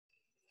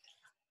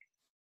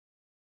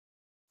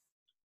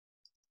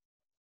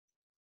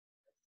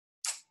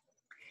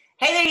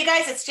Hey there, you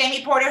guys. It's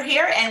Jamie Porter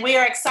here, and we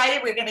are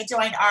excited. We're going to be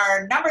doing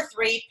our number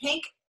 3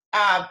 Pink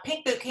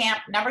Boot Camp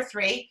number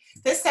 3.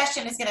 This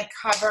session is going to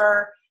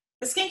cover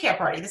the skincare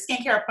party, the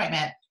skincare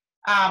appointment,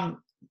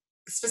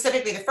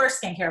 specifically the first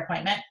skincare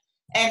appointment.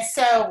 And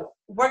so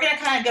we're going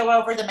to kind of go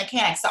over the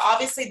mechanics. So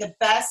obviously the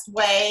best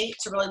way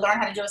to really learn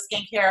how to do a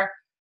skincare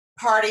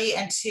party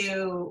and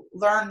to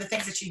learn the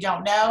things that you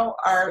don't know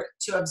are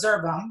to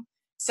observe them.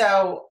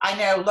 So I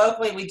know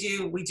locally we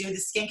do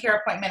the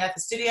skincare appointment at the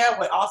studio,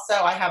 but also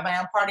I have my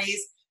own parties.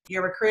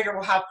 Your recruiter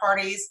will have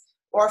parties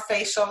or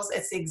facials.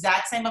 It's the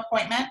exact same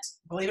appointment.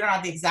 Believe it or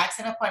not, the exact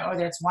same appointment,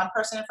 whether it's one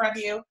person in front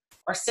of you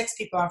or 6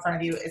 people in front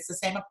of you, it's the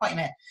same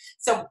appointment.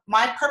 So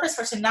my purpose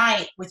for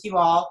tonight with you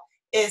all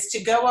is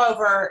to go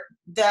over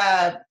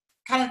the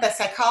kind of the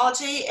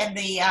psychology and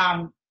the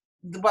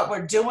what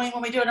we're doing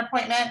when we do an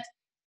appointment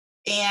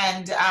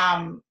and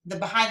the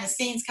behind the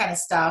scenes kind of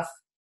stuff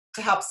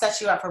to help set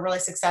you up for really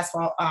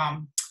successful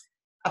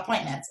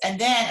appointments.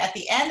 And then at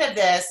the end of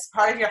this,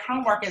 part of your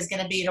homework is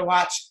going to be to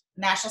watch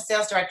National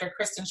Sales Director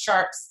Kristen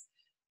Sharp's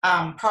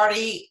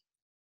Party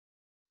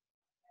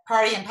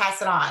and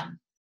Pass It On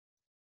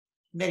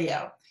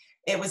video.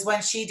 It was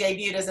when she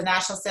debuted as a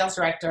National Sales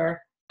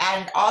Director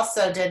and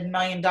also did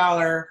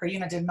her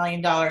unit did $1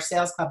 million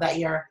sales club that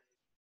year.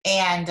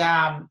 And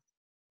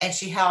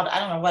she held, I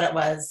don't know what it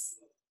was,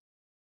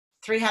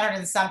 300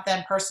 and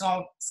something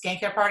personal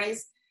skincare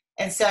parties.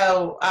 And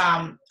so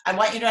I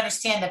want you to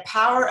understand the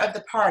power of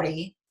the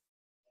party.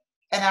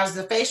 And that was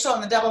the facial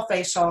and the double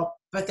facial,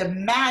 but the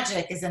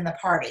magic is in the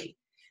party.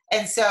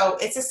 And so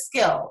it's a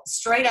skill.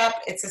 Straight up,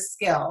 it's a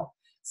skill.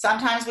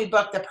 Sometimes we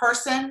book the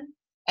person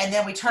and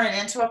then we turn it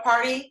into a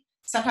party.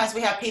 Sometimes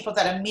we have people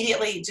that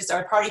immediately just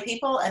are party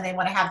people and they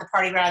want to have the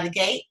party right out of the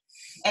gate.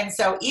 And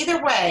so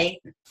either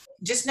way,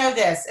 just know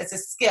this, it's a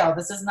skill.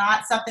 This is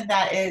not something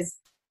that is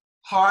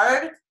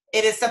hard.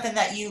 It is something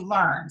that you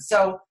learn.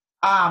 So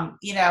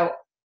you know,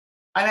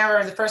 I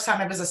remember the first time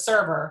I was a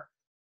server,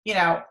 you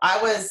know,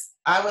 I was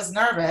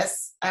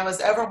nervous. I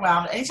was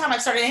overwhelmed. Anytime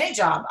I've started any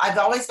job, I've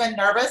always been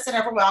nervous and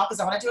overwhelmed because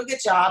I want to do a good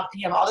job and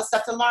you have all this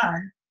stuff to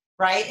learn,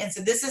 right? And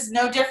so this is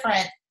no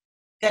different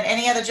than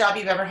any other job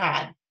you've ever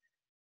had,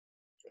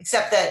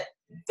 except that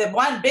the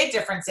one big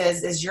difference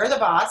is you're the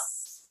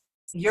boss.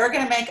 You're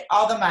going to make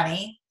all the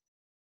money.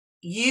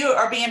 You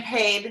are being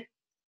paid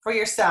for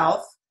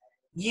yourself.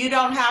 You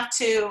don't have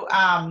to,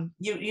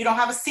 you don't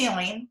have a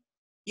ceiling.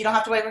 You don't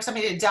have to wait for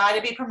somebody to die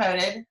to be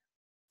promoted.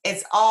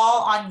 It's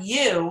all on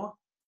you,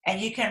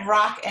 and you can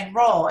rock and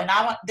roll. And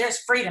there's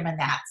freedom in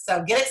that.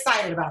 So get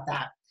excited about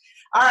that.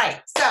 All right.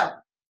 So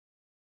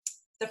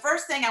the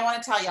first thing I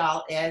want to tell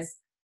y'all is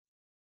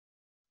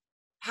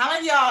how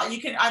many of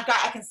y'all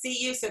I can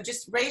see you. So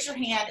just raise your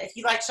hand if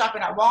you like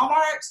shopping at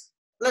Walmart.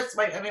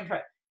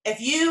 If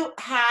you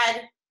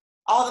had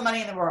all the money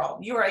in the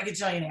world, you were a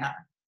gajillionaire.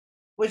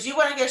 Would you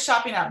want to go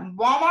shopping at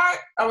Walmart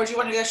or would you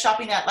want to go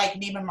shopping at like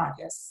Neiman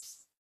Marcus?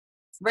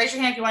 Raise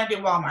your hand if you want to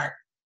do Walmart.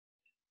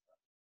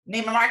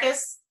 Neiman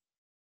Marcus?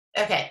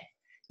 Okay.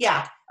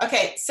 Yeah.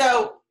 Okay.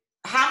 So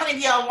how many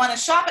of y'all want to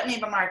shop at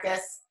Neiman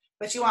Marcus,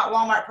 but you want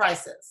Walmart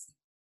prices?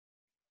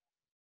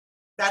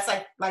 That's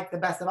like the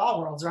best of all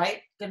worlds,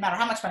 right? Doesn't matter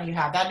how much money you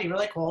have. That'd be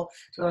really cool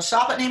to go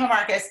shop at Neiman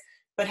Marcus,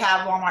 but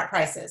have Walmart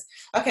prices.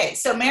 Okay.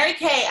 So Mary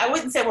Kay, I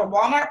wouldn't say we're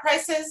Walmart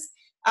prices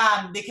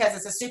because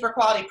it's a super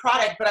quality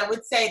product, but I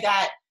would say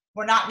that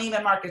we're not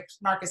Neiman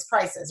Marcus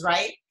prices,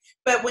 right?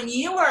 But when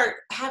you are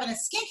having a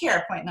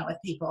skincare appointment with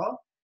people,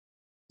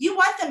 you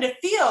want them to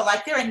feel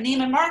like they're in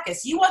Neiman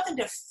Marcus. You want them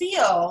to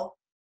feel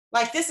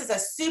like this is a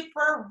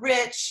super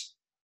rich,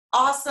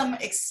 awesome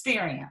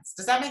experience.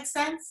 Does that make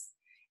sense?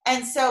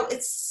 And so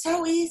it's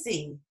so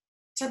easy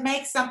to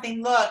make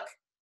something look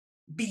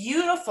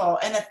beautiful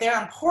and that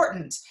they're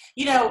important.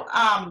 You know,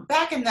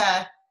 back in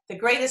the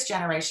greatest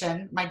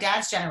generation, my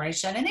dad's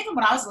generation, and even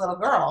when I was a little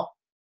girl,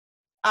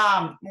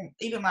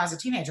 even when I was a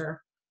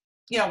teenager,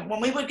 you know,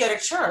 when we would go to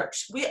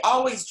church, we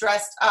always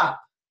dressed up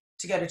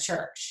to go to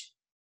church.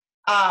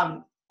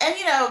 And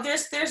you know,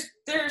 there's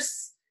the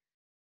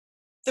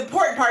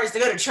important part is to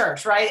go to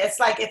church, right? It's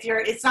like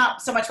it's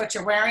not so much what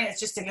you're wearing, it's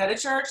just to go to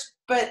church,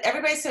 but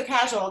everybody's so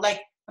casual. Like,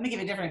 let me give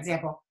you a different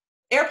example.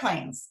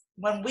 Airplanes.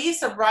 When we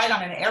used to ride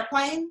on an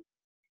airplane,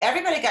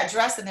 everybody got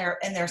dressed in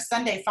their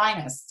Sunday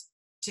finest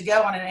to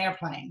go on an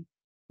airplane.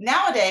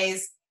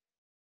 Nowadays,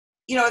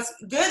 you know, it's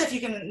good if you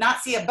can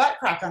not see a butt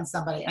crack on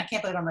somebody. I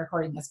can't believe I'm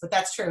recording this, but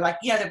that's true. Like,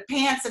 you know, the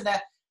pants and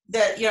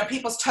the you know,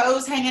 people's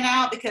toes hanging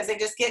out because they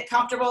just get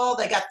comfortable.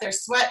 They got their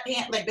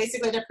sweatpants, like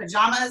basically their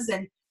pajamas,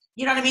 and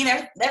you know what I mean?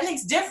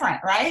 Everything's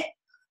different, right?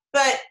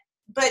 But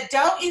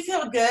don't you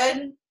feel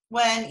good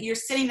when you're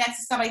sitting next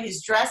to somebody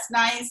who's dressed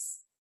nice,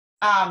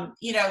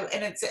 you know,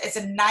 and it's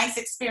a nice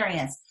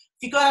experience.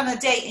 If you go on a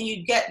date and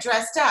you get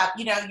dressed up,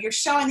 you know, you're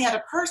showing the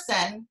other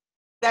person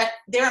that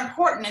they're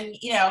important and,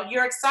 you know,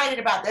 you're excited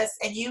about this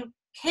and you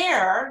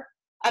care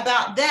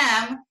about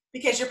them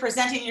because you're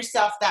presenting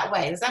yourself that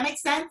way. Does that make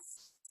sense?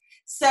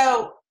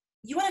 So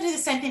you want to do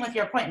the same thing with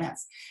your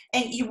appointments.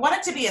 And you want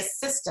it to be a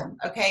system,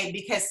 okay?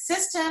 Because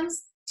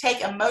systems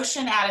take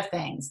emotion out of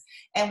things.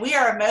 And we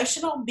are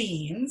emotional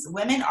beings.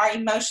 Women are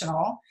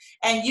emotional.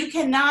 And you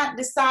cannot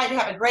decide to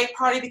have a great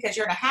party because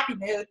you're in a happy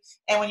mood.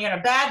 And when you're in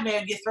a bad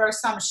mood, you throw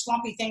some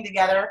schlumpy thing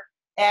together.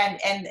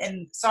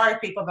 And sorry,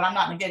 people, but I'm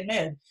not in a good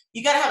mood.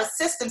 You got to have a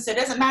system so it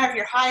doesn't matter if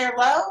you're high or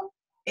low.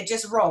 It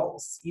just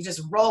rolls. You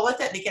just roll with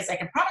it, because I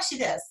can promise you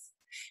this.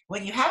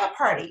 When you have a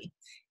party,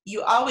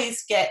 you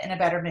always get in a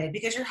better mood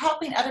because you're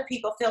helping other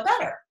people feel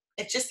better.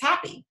 It's just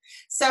happy.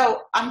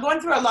 So I'm going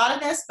through a lot of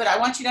this, but I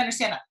want you to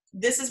understand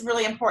this is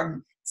really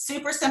important.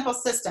 Super simple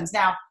systems.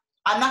 Now,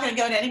 I'm not going to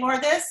go into any more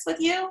of this with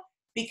you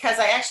because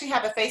I actually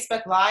have a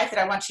Facebook Live that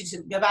I want you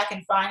to go back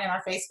and find in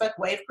our Facebook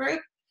Wave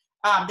group.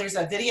 There's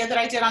a video that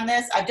I did on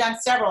this. I've done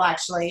several,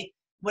 actually.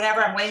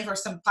 Whenever I'm waiting for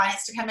some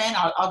clients to come in,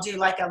 I'll do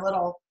like a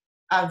little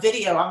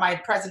video on my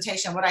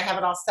presentation, what I have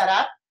it all set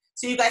up,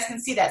 so you guys can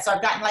see that. So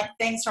I've gotten like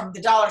things from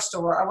the dollar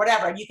store or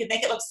whatever, and you can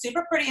make it look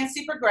super pretty and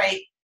super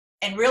great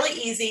and really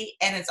easy,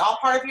 and it's all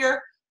part of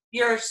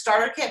your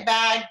starter kit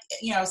bag,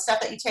 you know, stuff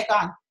that you take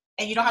on,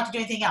 and you don't have to do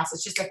anything else.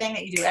 It's just a thing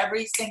that you do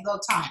every single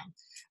time.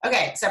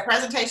 Okay, so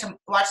presentation,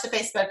 watch the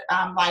Facebook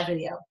Live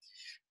video.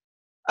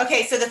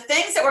 Okay, so the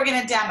things that we're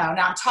going to demo.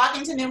 Now, I'm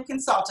talking to new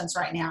consultants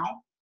right now,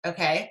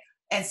 okay?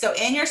 And so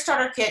in your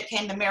starter kit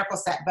came the Miracle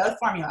Set, both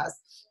formulas.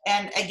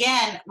 And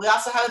again, we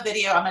also have a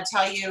video. I'm going to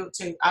tell you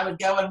I would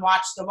go and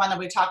watch the one that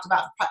we talked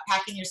about,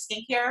 packing your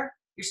skincare,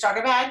 your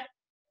starter bag.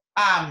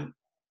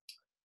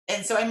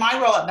 And so in my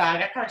roll-up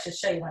bag, I probably should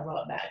show you my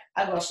roll-up bag.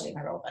 I will show you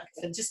my roll-up bag.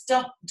 So just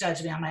don't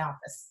judge me on my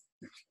office.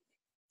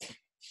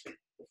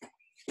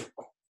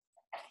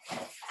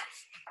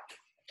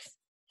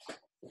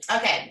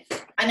 Okay,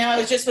 I know I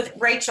was just with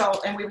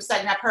Rachel and we were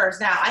setting up hers.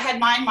 Now, I had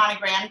mine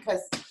monogrammed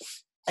because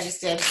I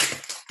just did.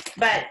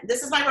 But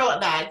this is my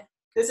roll-up bag.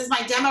 This is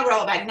my demo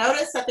roll-up bag.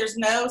 Notice that there's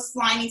no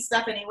slimy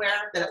stuff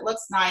anywhere, that it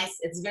looks nice.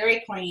 It's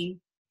very clean,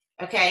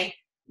 okay?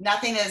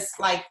 Nothing is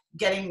like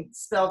getting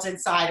spilled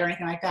inside or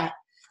anything like that.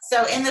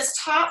 So in this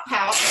top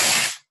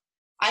pouch,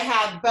 I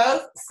have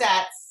both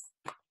sets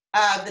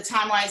of the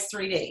TimeWise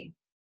 3D,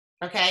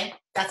 okay?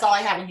 That's all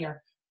I have in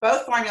here.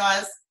 Both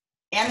formulas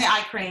and the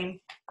eye cream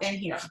in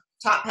here,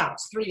 top pouch,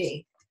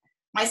 3D.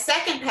 My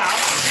second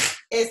pouch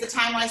is the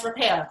TimeWise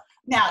Repair.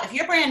 Now, if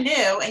you're brand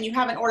new and you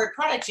haven't ordered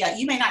products yet,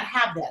 you may not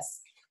have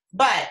this.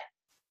 But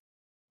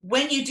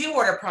when you do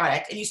order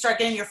product and you start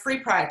getting your free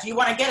product, you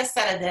want to get a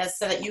set of this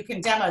so that you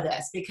can demo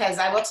this, because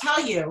I will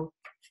tell you,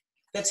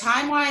 the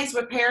TimeWise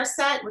Repair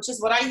Set, which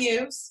is what I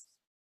use,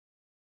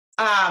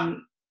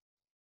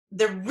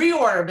 the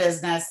reorder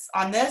business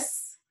on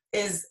this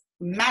is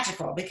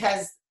magical,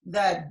 because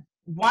the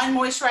one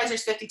moisturizer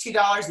is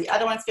 $52, the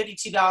other one's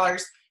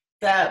 $52.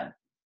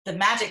 The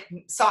magic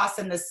sauce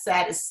in this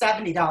set is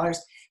 $70.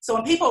 So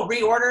when people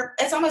reorder,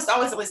 it's almost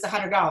always at least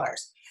 $100.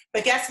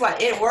 But guess what?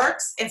 It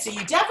works. And so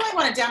you definitely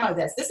want to demo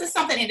this. This is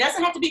something, it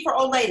doesn't have to be for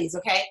old ladies,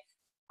 okay?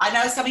 I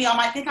know some of y'all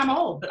might think I'm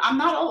old, but I'm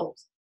not old.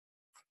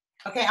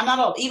 Okay, I'm not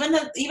old. Even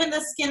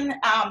the Skin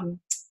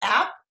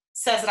app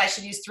says that I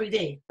should use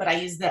 3D, but I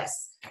use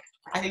this.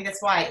 I think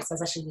that's why it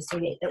says I should use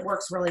 3D. It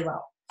works really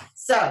well.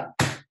 So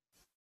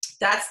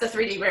that's the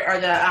 3D or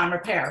the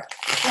repair.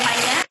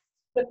 Then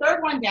the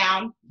third one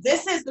down,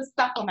 this is the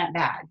supplement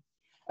bag.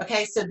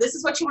 Okay, so this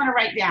is what you want to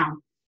write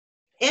down.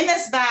 In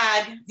this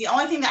bag, the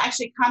only thing that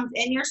actually comes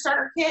in your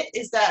starter kit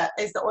is the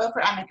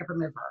oil-free eye makeup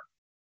remover.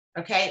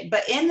 Okay,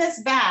 but in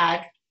this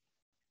bag,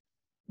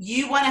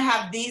 you want to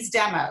have these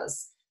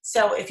demos.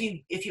 So if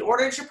you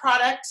ordered your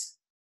product,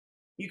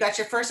 you got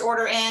your first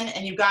order in,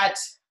 and you got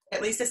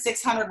at least a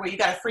 600 where you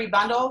got a free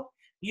bundle.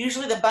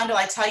 Usually the bundle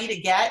I tell you to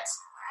get,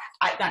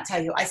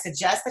 I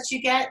suggest that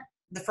you get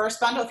the first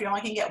bundle if you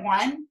only can get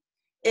one,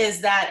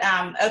 is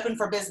that Open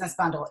for Business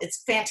bundle.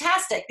 It's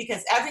fantastic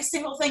because every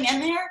single thing in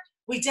there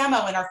we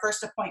demo in our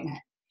first appointment.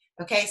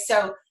 Okay,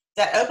 so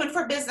that Open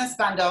for Business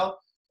bundle,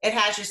 it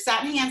has your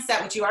satin hand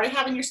set, which you already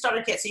have in your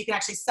starter kit, so you can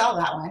actually sell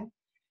that one.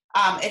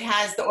 It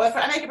has the oil for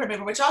eye makeup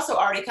remover, which also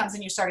already comes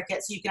in your starter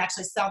kit, so you can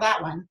actually sell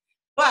that one.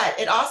 But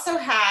it also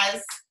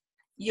has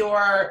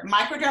your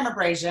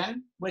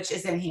microdermabrasion, which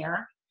is in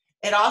here.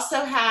 It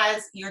also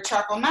has your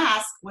charcoal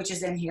mask, which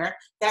is in here.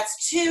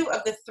 That's 2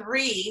 of the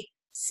 3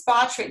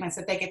 spa treatments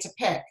that they get to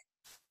pick.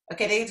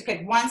 Okay, they get to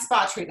pick 1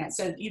 spa treatment.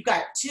 So you've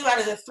got 2 out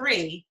of the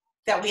 3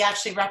 that we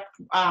actually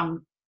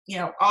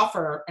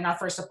offer in our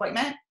first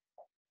appointment.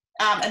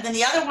 And then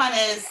the other one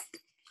is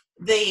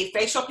the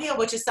facial peel,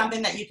 which is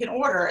something that you can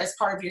order as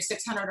part of your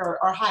 600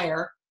 or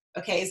higher,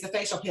 okay, is the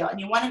facial peel. And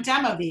you want to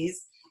demo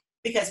these,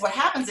 because what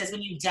happens is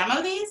when you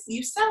demo these,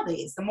 you sell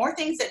these. The more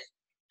things that,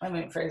 let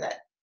me rephrase that.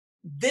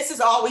 This is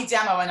all we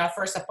demo in our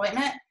first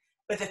appointment,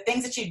 but the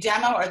things that you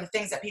demo are the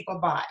things that people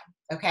buy,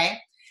 okay?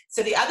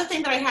 So the other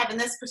thing that I have in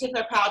this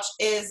particular pouch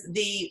is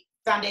the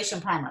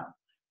foundation primer.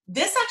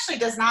 This actually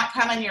does not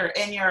come in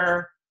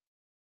your,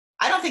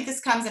 I don't think this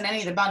comes in any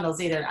of the bundles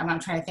either. I'm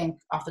trying to think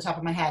off the top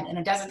of my head, and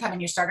it doesn't come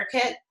in your starter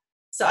kit.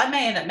 So I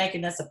may end up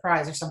making this a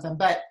prize or something,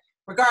 but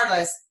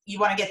regardless, you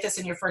want to get this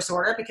in your first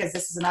order, because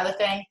this is another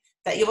thing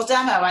that you will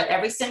demo at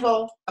every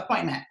single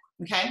appointment,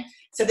 okay?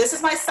 So this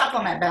is my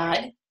supplement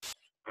bag.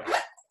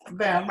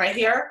 Boom, right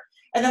here.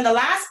 And then the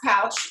last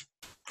pouch,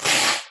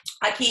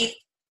 I keep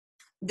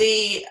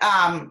the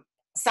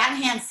satin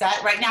hand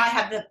set. Right now I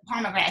have the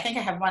pomegranate. I think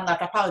I have one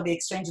left. I'll probably be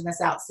exchanging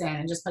this out soon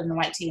and just putting the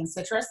white tea and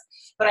citrus.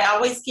 But I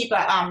always keep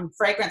a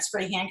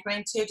fragrance-free hand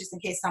cream too, just in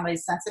case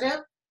somebody's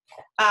sensitive.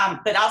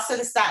 But also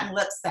the satin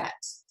lip set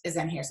is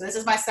in here. So this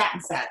is my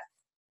satin set.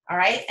 All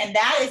right. And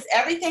that is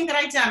everything that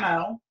I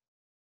demo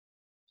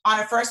on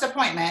a first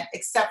appointment,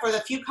 except for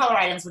the few color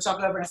items, which I'll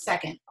go over in a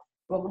second.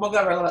 We'll go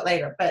over a little bit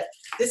later. But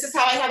this is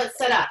how I have it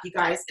set up, you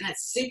guys. And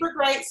it's super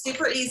great,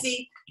 super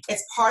easy.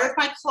 It's part of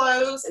my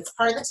clothes. It's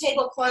part of the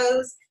table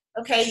clothes.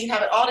 Okay, you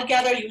have it all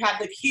together. You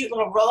have the cute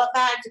little roll-up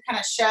bag to kind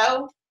of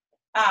show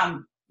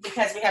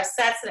because we have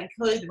sets that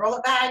include the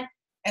roll-up bag.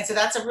 And so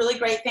that's a really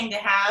great thing to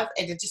have,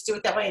 and to just do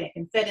it that way, and it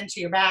can fit into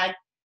your bag.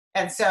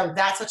 And so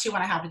that's what you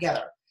want to have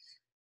together.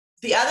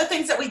 The other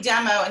things that we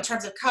demo in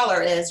terms of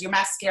color is your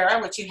mascara,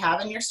 which you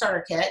have in your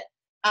starter kit,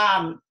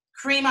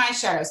 cream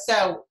eyeshadow.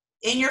 So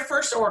in your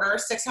first order,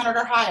 600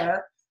 or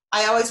higher,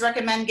 I always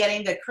recommend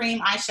getting the cream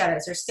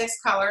eyeshadows. There's 6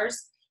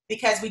 colors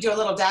because we do a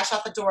little dash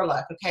out the door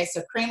look. Okay,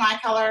 so cream eye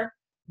color,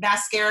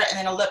 mascara, and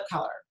then a lip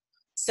color.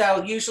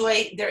 So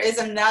usually there is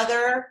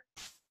another.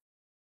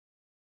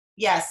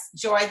 Yes,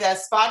 Joy, the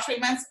spa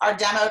treatments are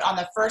demoed on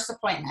the first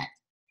appointment.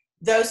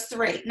 Those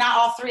 3, not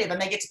all 3 of them,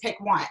 they get to pick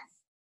one.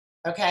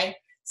 Okay,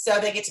 so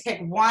they get to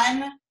pick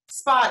one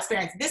spa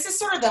experience. This is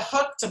sort of the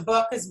hook to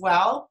book as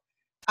well,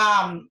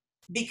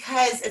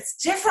 because it's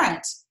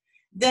different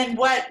than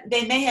what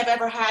they may have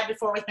ever had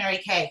before with Mary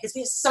Kay, because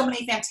we have so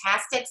many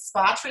fantastic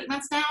spa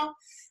treatments now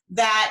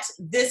that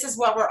this is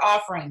what we're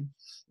offering.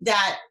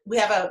 That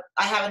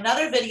I have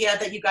another video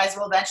that you guys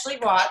will eventually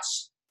watch,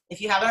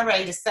 if you haven't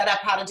already, to set up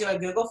how to do a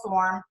Google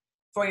form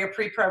for your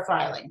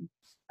pre-profiling,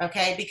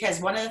 okay?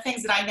 Because one of the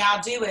things that I now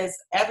do is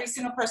every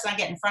single person I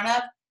get in front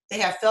of, they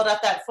have filled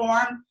out that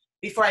form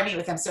before I meet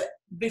with them. So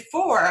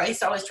before, I used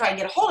to always try and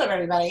get a hold of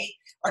everybody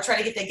or try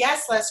to get the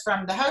guest list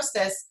from the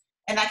hostess,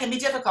 and that can be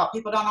difficult.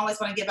 People don't always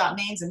want to give out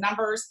names and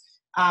numbers.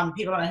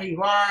 People don't know who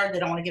you are. They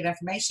don't want to give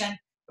information.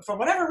 But for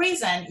whatever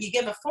reason, you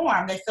give a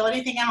form, they fill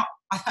anything out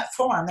on that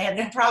form. They have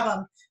no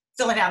problem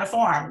filling out a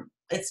form.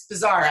 It's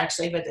bizarre,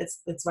 actually, but it's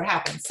what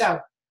happens. So,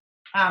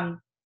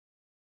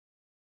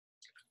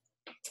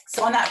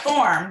 so on that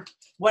form,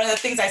 one of the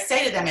things I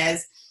say to them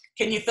is,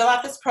 can you fill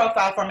out this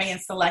profile for me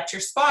and select your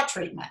spa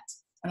treatment?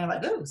 And they're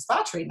like, ooh,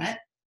 spa treatment.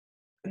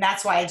 And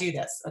that's why I do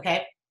this,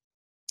 okay?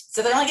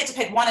 So they only get to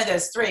pick one of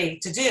those 3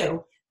 to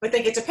do, but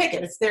they get to pick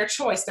it. It's their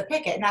choice to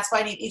pick it. And that's why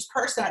I need each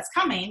person that's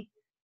coming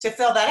to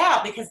fill that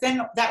out, because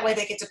then that way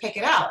they get to pick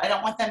it out. I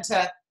don't want them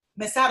to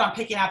miss out on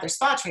picking out their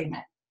spa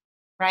treatment,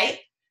 right?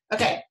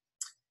 Okay.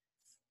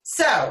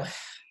 So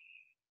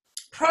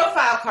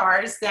profile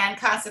cards then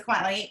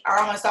consequently are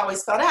almost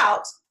always filled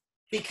out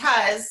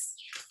because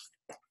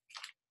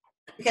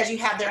you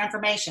have their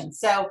information.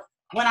 So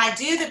when I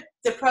do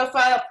the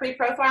profile,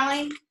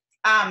 pre-profiling,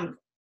 on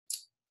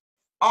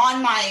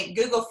my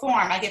Google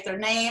form, I get their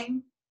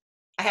name,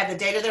 I have the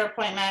date of their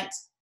appointment,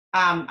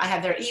 I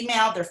have their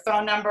email, their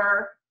phone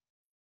number,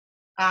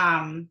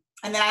 and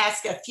then I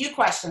ask a few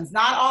questions,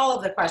 not all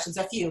of the questions,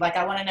 a few. Like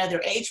I want to know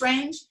their age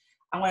range,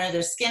 I want to know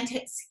their skin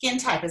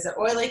type. Is it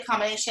oily,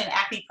 combination,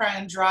 acne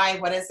prone, dry?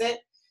 What is it?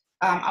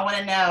 I want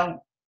to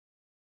know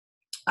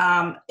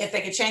if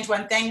they could change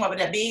one thing, what would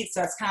it be?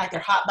 So it's kind of like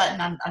their hot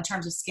button on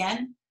terms of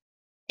skin.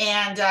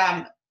 And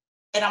I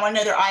want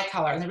to know their eye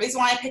color. And the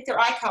reason why I pick their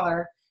eye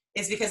color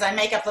is because I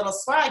make up little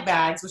swag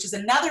bags, which is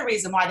another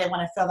reason why they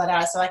want to fill that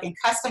out, so I can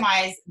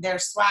customize their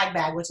swag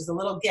bag, which is a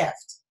little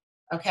gift.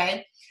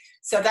 Okay?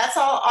 So that's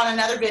all on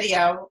another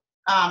video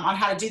on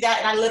how to do that.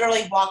 And I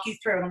literally walk you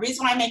through. And the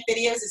reason why I make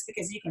videos is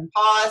because you can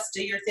pause,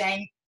 do your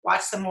thing,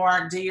 watch some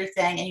more, do your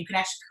thing, and you can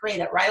actually create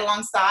it right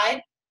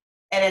alongside.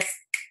 And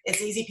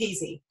it's easy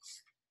peasy.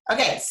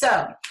 Okay,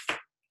 so you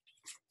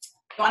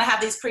want to have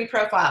these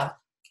pre-profiled.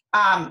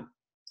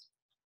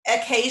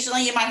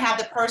 Occasionally you might have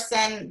the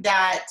person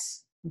that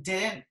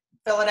didn't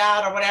fill it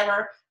out or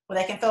whatever, well,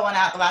 they can fill it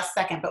out at the last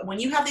second. But when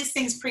you have these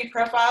things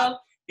pre-profiled,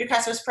 your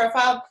customer's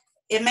profiled,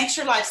 it makes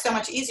your life so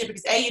much easier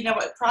because A, you know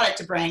what product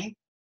to bring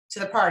to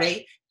the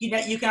party. You know,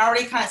 you can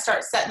already kind of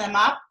start setting them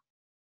up.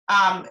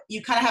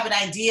 You kind of have an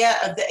idea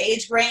of the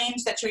age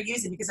range that you're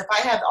using, because if I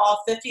have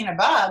all 50 and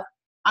above,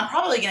 I'm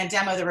probably going to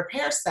demo the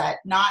repair set,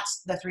 not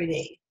the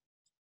 3D.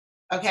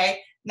 Okay.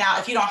 Now,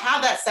 if you don't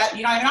have that set,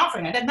 you're not even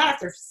offering it. It doesn't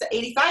matter if they're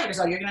 85 years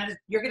old.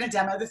 You're gonna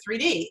demo the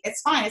 3D. It's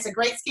fine. It's a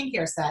great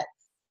skincare set.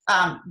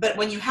 But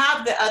when you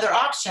have the other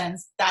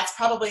options, that's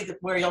probably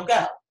where you'll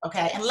go.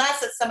 Okay,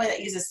 unless it's somebody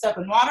that uses soap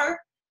and water,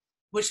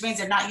 which means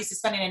they're not used to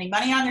spending any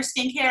money on their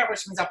skincare,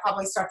 which means I'll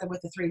probably start them with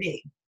the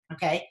 3D.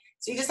 Okay,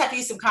 so you just have to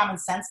use some common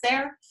sense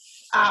there.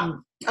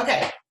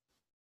 Okay.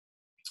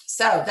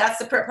 So that's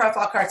the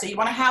profile card. So you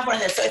want to have one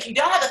of those. So if you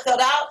don't have it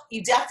filled out,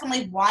 you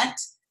definitely want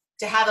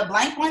to have a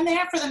blank one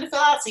there for them to fill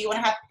out. So you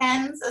want to have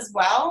pens as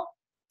well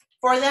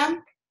for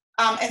them.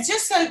 And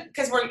just so,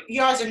 because you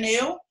guys are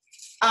new,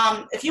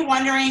 if you're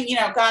wondering, you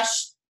know,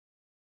 gosh,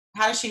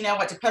 how does she know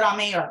what to put on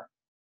me, or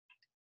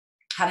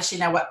How does she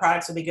know what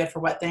products would be good for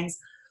what things?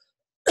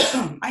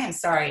 I am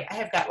sorry. I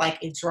have got like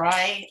a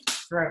dry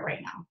throat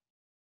right now.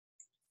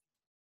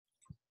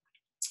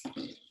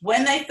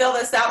 When they fill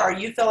this out, or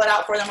you fill it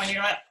out for them when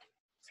you're doing it,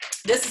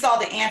 this is all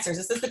the answers.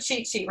 This is the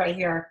cheat sheet right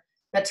here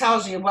that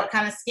tells you what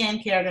kind of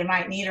skincare they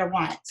might need or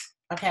want.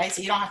 Okay,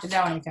 so you don't have to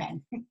know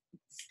anything.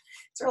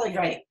 It's really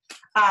great.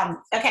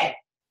 Okay.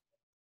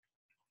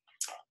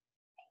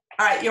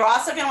 All right, you're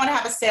also going to want to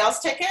have a sales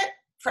ticket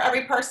for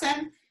every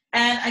person.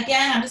 And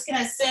again, I'm just going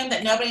to assume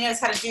that nobody knows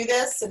how to do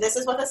this. So this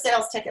is what the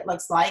sales ticket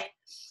looks like.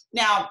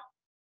 Now,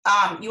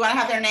 you want to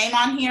have their name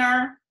on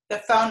here, the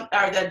phone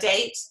or the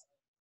date.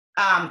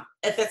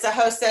 If it's a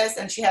hostess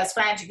and she has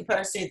friends, you can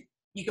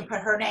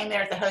put her name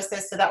there as the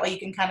hostess, so that way you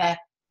can kind of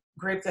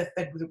group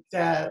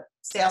the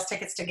sales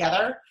tickets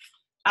together.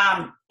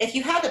 If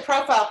you have the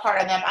profile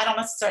card on them, I don't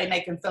necessarily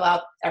make them fill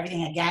out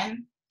everything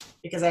again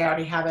because I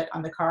already have it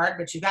on the card,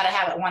 but you've got to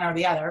have it one or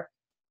the other.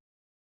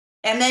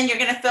 And then you're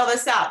going to fill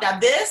this out. Now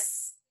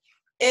this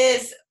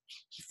is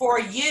for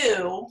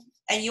you,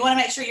 and you want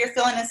to make sure you're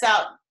filling this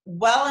out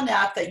well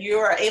enough that you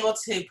are able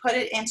to put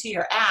it into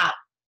your app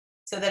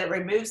so that it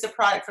removes the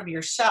product from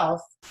your shelf.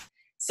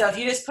 So if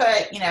you just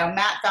put,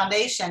 matte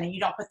foundation and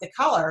you don't put the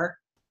color,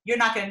 you're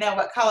not going to know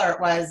what color it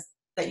was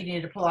that you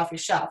needed to pull off your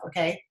shelf,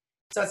 okay?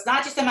 So it's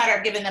not just a matter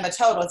of giving them a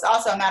total. It's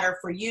also a matter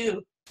for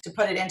you to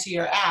put it into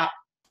your app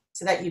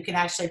so that you can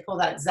actually pull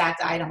that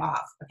exact item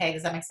off, okay?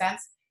 Does that make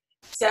sense?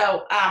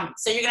 So,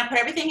 so you're going to put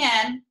everything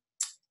in.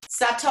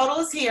 Subtotal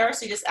is here,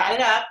 so you just add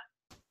it up.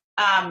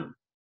 And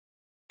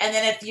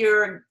then if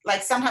you're,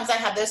 like sometimes I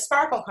have those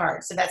sparkle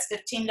cards, so that's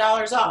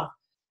 $15 off.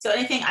 So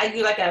anything, I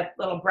do like a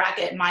little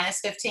bracket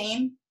minus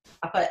 15.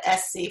 I'll put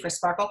SC for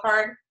sparkle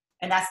card,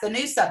 and that's the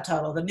new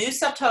subtotal. The new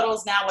subtotal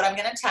is now what I'm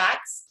going to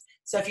tax.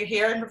 So if you're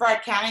here in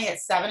Brevard County,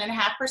 it's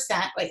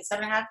 7.5%. Wait,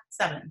 7.5?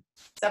 7%.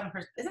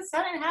 Is it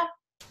 7.5?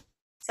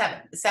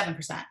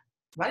 7%.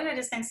 Why did I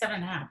just think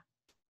 7.5? I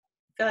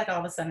feel like all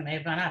of a sudden it may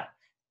have gone up.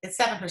 It's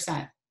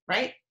 7%,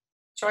 right?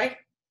 Troy?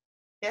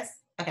 Yes?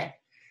 Okay.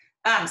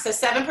 So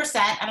 7%.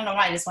 I don't know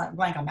why I just went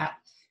blank on that.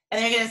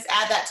 And then you're going to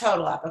add that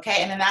total up,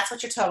 okay? And then that's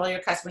what your total your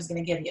customer is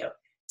going to give you.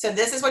 So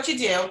this is what you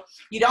do.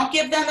 You don't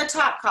give them the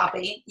top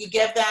copy. You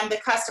give them the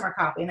customer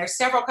copy. And there's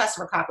several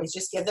customer copies.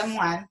 Just give them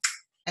one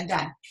and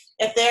done.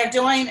 If they're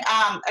doing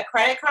a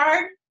credit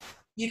card,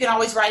 you can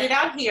always write it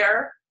out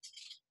here.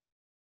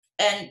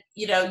 And,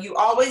 you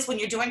always, when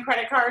you're doing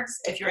credit cards,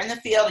 if you're in the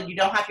field and you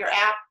don't have your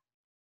app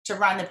to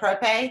run the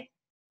ProPay,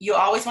 you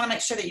always want to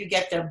make sure that you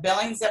get their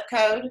billing zip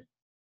code.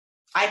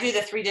 I do the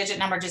 3-digit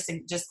number just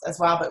as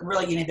well, but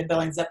really you need the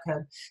billing zip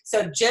code.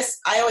 So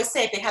I always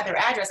say if they have their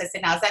address, I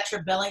say, now, is that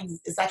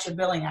your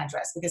billing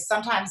address? Because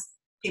sometimes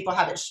people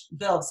have it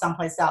billed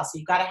someplace else. So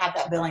you've got to have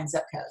that billing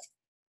zip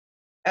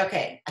code.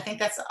 Okay, I think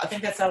that's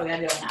all we got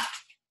to do on that.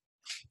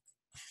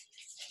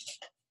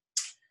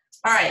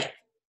 All right,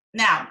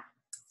 now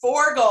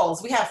 4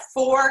 goals. We have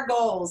 4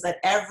 goals at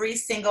every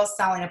single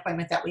selling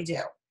appointment that we do.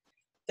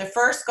 The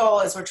first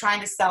goal is we're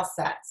trying to sell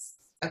sets.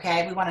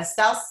 Okay, we want to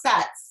sell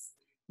sets.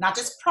 Not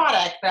just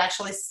product, but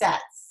actually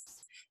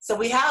sets. So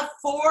we have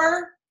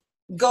 4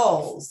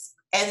 goals.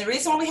 And the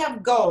reason why we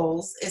have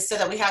goals is so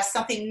that we have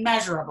something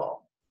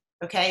measurable,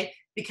 okay?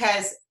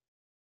 Because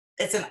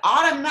it's an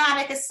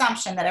automatic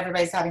assumption that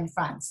everybody's having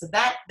fun. So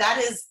that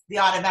is the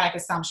automatic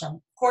assumption.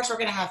 Of course, we're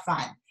going to have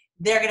fun.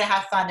 They're going to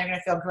have fun. They're going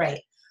to feel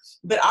great.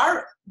 But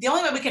the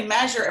only way we can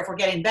measure if we're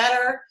getting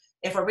better,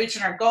 if we're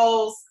reaching our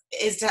goals,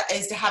 is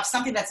to have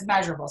something that's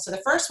measurable. So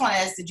the first one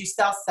is, did you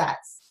sell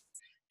sets?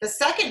 The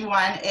second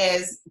one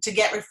is to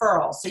get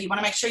referrals. So you want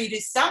to make sure you do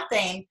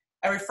something,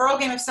 a referral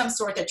game of some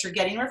sort, that you're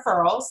getting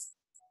referrals.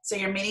 So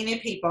you're meeting new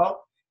people.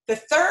 The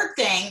third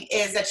thing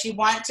is that you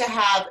want to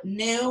have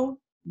new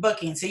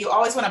bookings. So you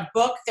always want to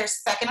book their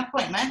second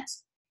appointment.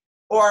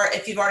 Or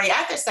if you've already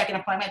at their second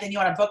appointment, then you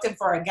want to book them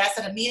for a guest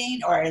at a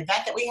meeting or an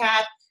event that we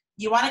have.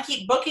 You want to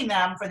keep booking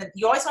them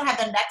you always want to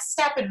have the next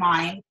step in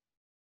mind.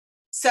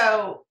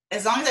 So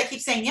as long as I keep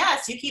saying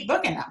yes, you keep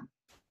booking them.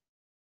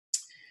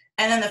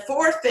 And then the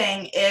fourth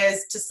thing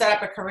is to set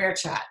up a career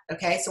chat,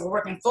 okay? So we're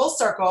working full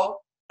circle,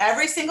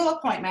 every single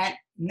appointment,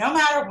 no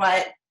matter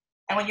what.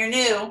 And when you're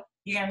new,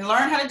 you're going to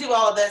learn how to do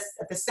all of this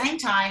at the same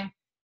time,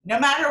 no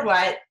matter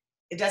what.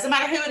 It doesn't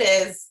matter who it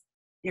is.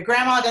 Your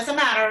grandma, it doesn't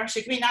matter.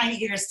 She could be 90.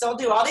 You're going to still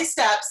do all these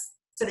steps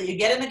so that you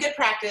get in the good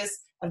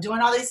practice of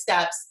doing all these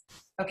steps,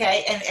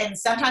 okay? And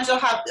sometimes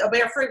it'll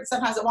bear fruit and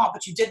sometimes it won't,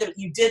 but you did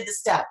the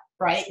step,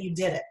 right? You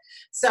did it.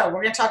 So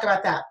we're going to talk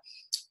about that.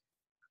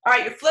 All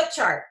right, your flip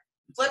chart.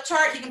 Flip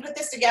chart, you can put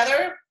this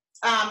together.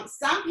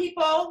 Some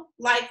people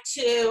like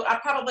to,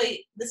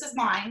 this is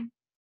mine,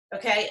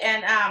 okay?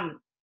 And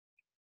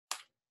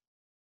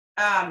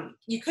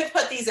you could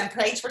put these in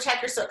page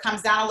protector so it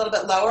comes down a little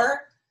bit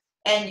lower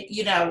and,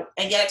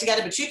 and get it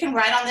together. But you can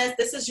write on this.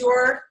 This is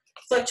your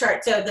flip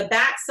chart. So the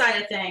back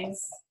side of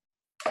things,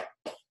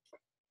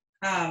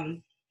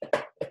 hang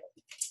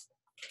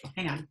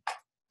on.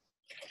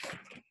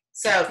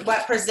 So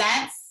what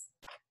presents,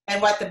 and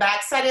what the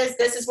backside is,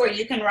 this is where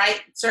you can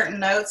write certain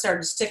notes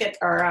or stick it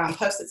or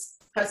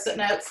post-it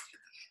notes.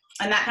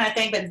 and that kind of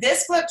thing. But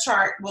this flip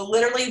chart will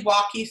literally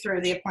walk you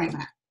through the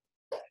appointment.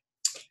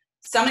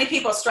 So many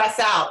people stress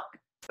out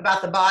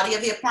about the body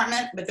of the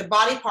appointment, but the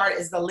body part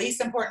is the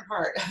least important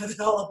part of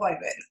the whole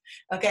appointment.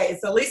 Okay,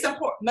 it's the least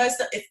important,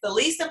 it's the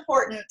least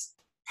important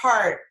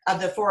part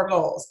of the 4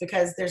 goals,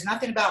 because there's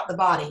nothing about the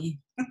body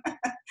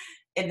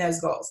in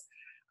those goals.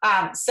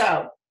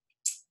 So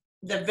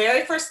the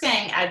very first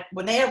thing,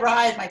 when they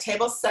arrive, my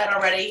table's set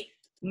already.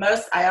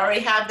 I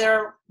already have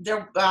their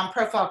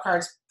profile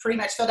cards pretty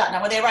much filled out.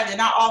 Now, when they arrive, they're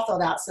not all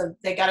filled out, so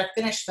they got to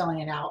finish filling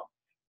it out,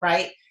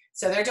 right?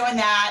 So they're doing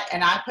that,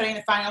 and I'm putting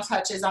the final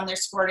touches on their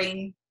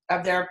squirting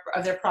of their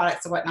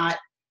products and whatnot.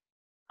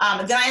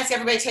 And then I ask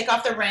everybody to take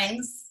off their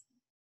rings,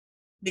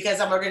 because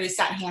we're going to do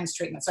satin hands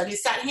treatment. So I do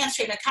satin hands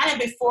treatment kind of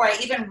before I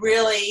even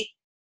really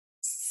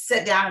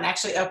sit down and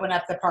actually open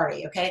up the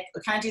party, okay?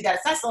 We kind of do that.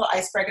 It's a nice little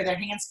icebreaker. Their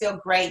hands feel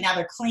great. Now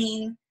they're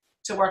clean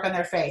to work on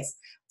their face.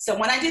 So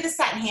when I do the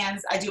satin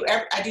hands, I do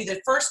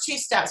the first 2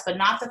 steps, but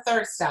not the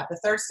 3rd step. The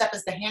 3rd step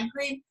is the hand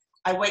cream.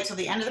 I wait till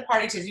the end of the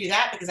party to do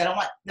that, because I don't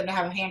want them to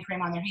have a hand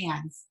cream on their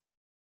hands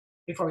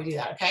before we do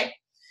that, okay?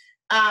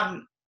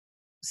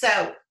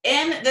 So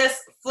in this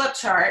flip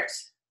chart,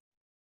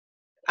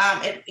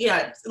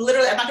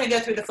 literally, I'm not going to go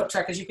through the flip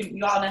chart because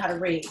you all know how to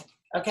read,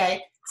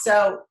 okay?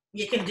 So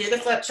you can do the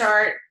flip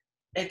chart.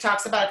 It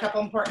talks about a couple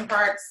important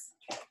parts.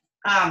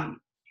 And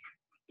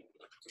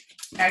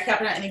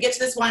you get to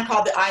this one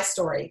called the I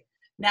story.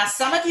 Now,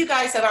 some of you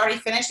guys have already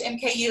finished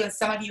MKU and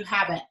some of you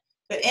haven't.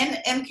 But in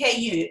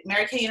MKU,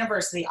 Mary Kay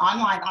University,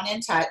 online on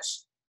InTouch,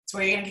 it's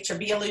where you're going to get your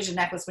Be Illusion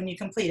necklace when you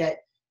complete it.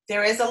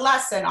 There is a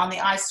lesson on the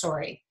I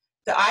story.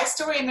 The I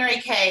story in Mary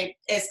Kay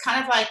is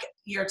kind of like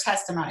your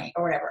testimony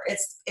or whatever.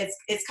 It's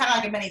kind of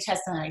like a mini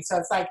testimony. So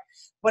it's like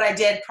what I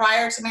did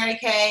prior to Mary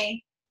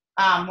Kay,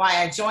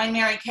 why I joined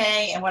Mary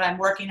Kay, and what I'm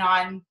working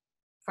on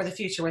for the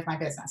future with my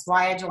business.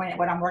 Why I joined it,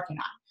 what I'm working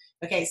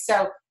on. Okay,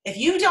 so if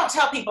you don't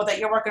tell people that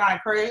you're working on a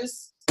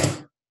cruise,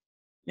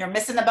 you're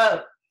missing the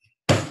boat.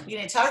 You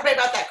need to tell everybody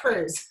about that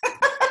cruise.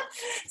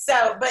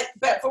 So,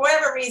 but for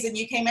whatever reason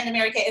you came into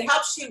Mary Kay, it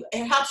helps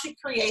you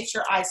create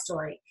your I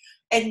story.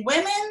 And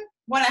women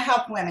want to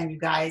help women, you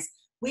guys.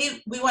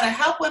 We want to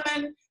help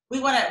women.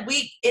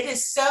 It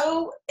is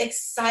so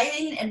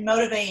exciting and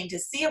motivating to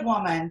see a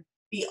woman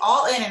be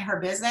all in her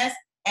business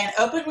and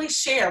openly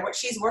share what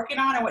she's working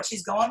on or what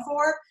she's going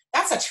for.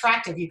 That's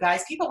attractive, you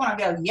guys. People want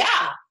to go, yeah,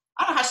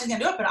 I don't know how she's going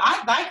to do it, but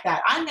I like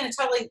that. I'm going to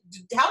totally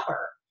help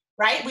her,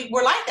 right?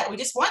 We're like that. We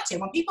just want to.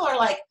 When people are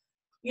like,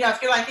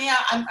 if you're like, yeah,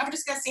 I'm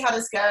just going to see how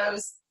this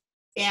goes.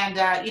 And,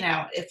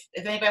 if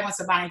anybody wants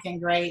to buy anything,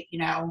 great,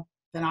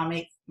 then I'll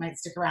might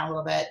stick around a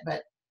little bit.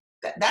 But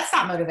that's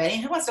not motivating.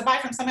 Who wants to buy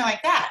from something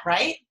like that,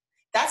 right?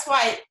 That's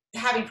why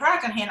having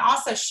product on hand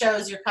also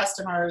shows your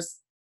customers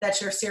that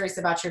you're serious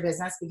about your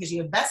business, because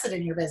you invested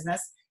in your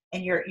business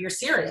and you're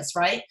serious,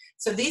 right?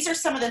 So these are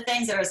some of the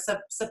things that are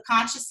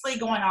subconsciously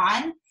going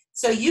on.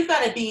 So you've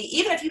got to be,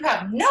 even if you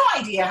have no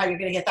idea how you're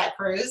going to get that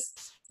cruise,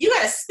 you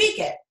got to speak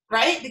it,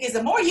 right? Because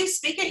the more you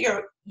speak it,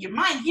 your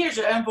mind hears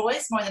your own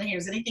voice more than it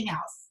hears anything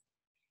else.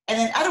 And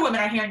then other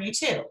women are hearing you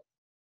too.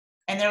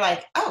 And they're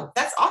like, oh,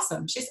 that's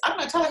awesome. I'm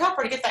going to totally help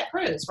her to get that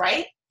cruise,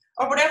 right?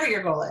 Or whatever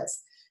your goal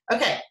is.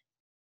 Okay.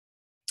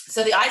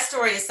 So the I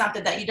story is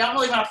something that you don't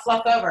really want to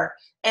fluff over.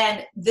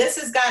 And this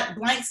has got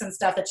blanks and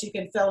stuff that you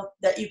can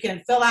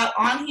fill out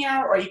on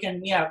here, or you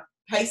can,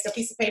 paste a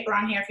piece of paper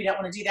on here if you don't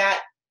want to do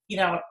that,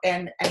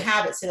 and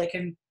have it so they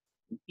can,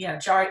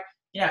 chart.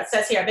 It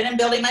says here, I've been in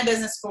building my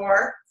business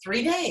for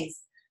 3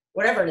 days,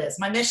 whatever it is.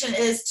 My mission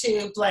is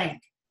to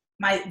blank.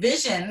 My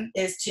vision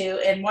is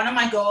to, and one of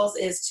my goals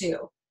is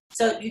to.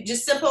 So you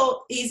just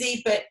simple,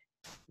 easy, but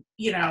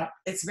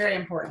it's very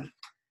important.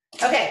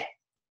 Okay.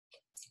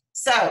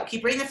 So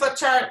keep reading the flip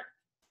chart.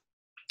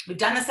 We've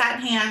done the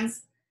satin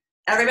hands.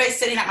 Everybody's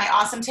sitting at my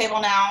awesome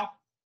table now.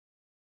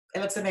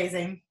 It looks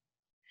amazing.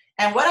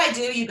 And what I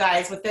do, you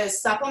guys, with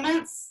those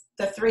supplements,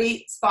 the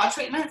 3 spa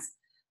treatments,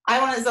 I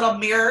have one of those little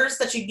mirrors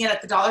that you can get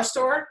at the dollar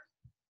store.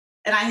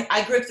 And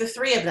I group the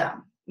 3 of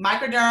them: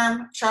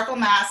 microderm, charcoal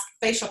mask,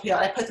 facial peel.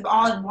 I put them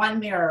all in one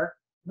mirror.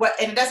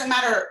 And it doesn't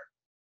matter,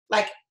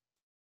 like,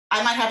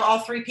 I might have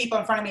all 3 people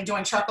in front of me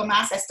doing charcoal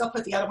mask. I still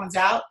put the other ones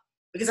out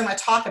because I'm going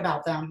to talk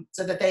about them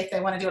so that if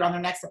they want to do it on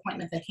their next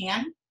appointment, they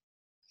can.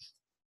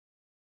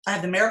 I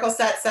have the miracle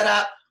set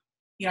up.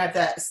 I have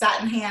the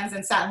satin hands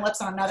and satin lips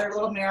on another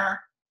little mirror,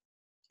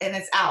 and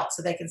it's out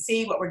so they can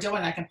see what we're doing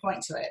and I can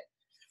point to it.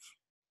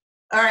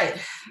 All right.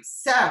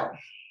 So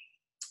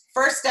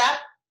first step,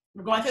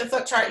 we're going through the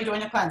flip chart. You're doing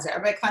the cleanser.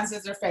 Everybody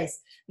cleanses their face.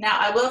 Now,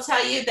 I will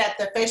tell you that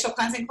the facial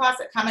cleansing cloths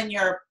that come in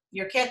your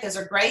kit, those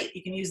are great.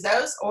 You can use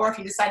those, or if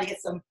you decide to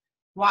get some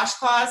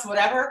washcloths,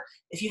 whatever,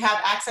 if you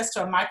have access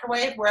to a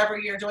microwave wherever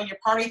you're doing your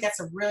party, that's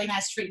a really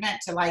nice treatment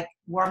to like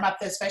warm up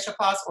those facial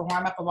cloths or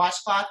warm up a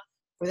washcloth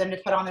for them to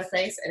put on their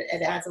face.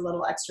 It adds a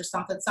little extra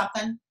something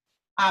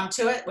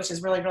to it, which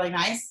is really, really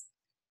nice.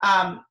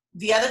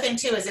 The other thing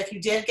too is if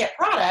you did get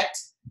product,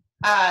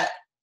 I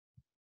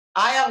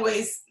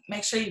always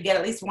make sure you get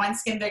at least 1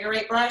 Skin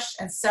Vigorate brush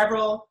and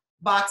several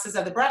boxes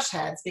of the brush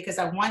heads because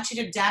I want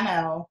you to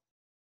demo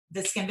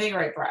the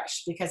Skinvigorate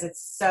brush because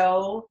it's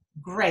so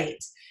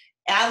great.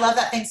 And I love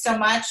that thing so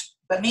much,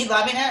 but me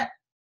loving it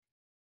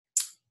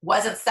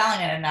wasn't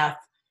selling it enough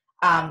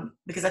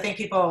because I think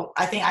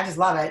I just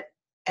love it.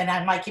 And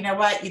I'm like, you know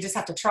what? You just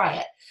have to try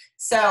it.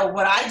 So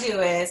what I do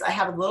is I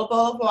have a little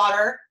bowl of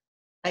water.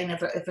 And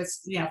if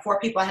it's, 4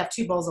 people, I have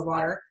 2 bowls of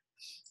water.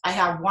 I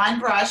have 1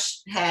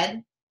 brush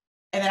head,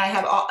 and then I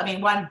have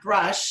 1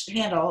 brush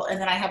handle, and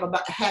then I have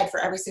a head for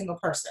every single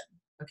person.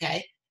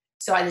 Okay.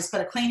 So I just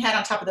put a clean head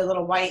on top of the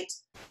little white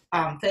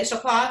facial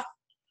cloth.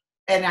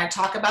 And I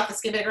talk about the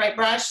Skinvigorate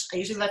brush. I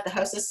usually let the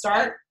hostess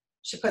start.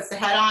 She puts the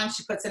head on,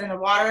 she puts it in the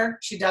water.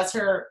 She does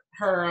her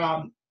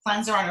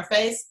cleanser on her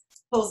face,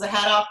 pulls the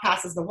head off,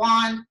 passes the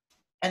wand,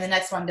 and the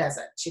next one does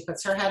it. She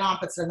puts her head on,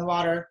 puts it in the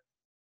water,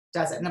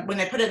 does it. And when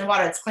they put it in the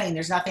water, it's clean.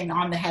 There's nothing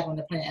on the head when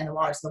they put it in the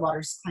water, so the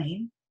water's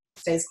clean,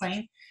 stays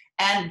clean.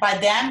 And by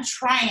them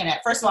trying it,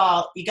 first of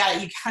all, you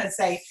gotta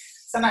say,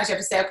 sometimes you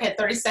have to say, okay,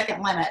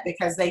 30-second limit,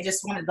 because they'll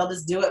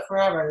just do it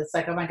forever. It's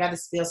like, oh my God,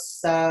 this feels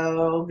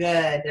so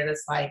good. They're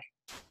just like,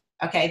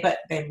 okay, but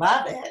they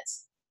love it.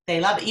 They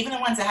love it. Even the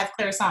ones that have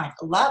Clarisonic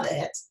love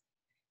it.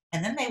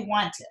 And then they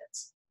want it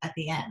at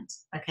the end,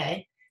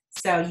 okay?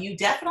 So you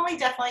definitely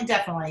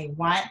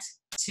want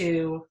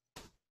to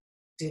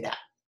do that,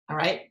 all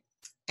right?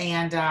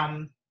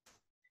 And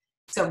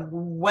so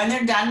when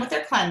they're done with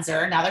their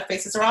cleanser, now their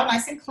faces are all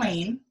nice and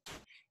clean.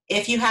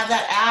 If you have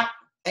that app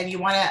and you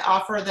want to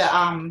offer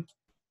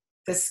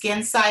the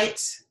skin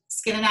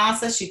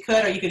analysis, you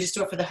could, or you could just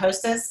do it for the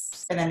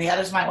hostess, and then the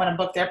others might want to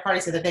book their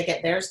party so that they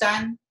get theirs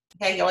done.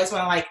 Okay, you always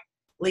want to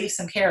leave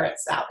some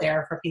carrots out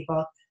there for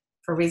people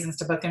for reasons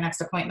to book their next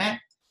appointment.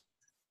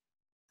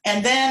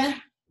 And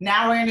then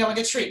now we're going to go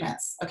into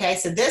treatments. Okay,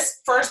 so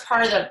this first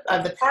part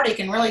of the party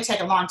can really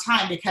take a long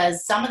time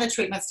because some of the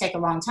treatments take a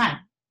long time.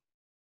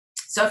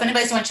 So if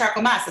anybody's doing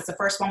charcoal mask, that's the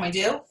first one we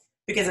do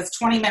because it's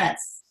 20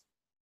 minutes.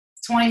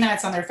 20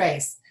 minutes on their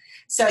face.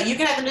 So you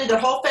can have them do their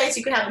whole face.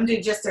 You can have them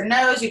do just their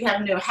nose. You can have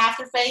them do half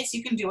their face.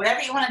 You can do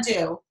whatever you want to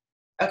do.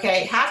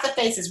 Okay, half the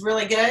face is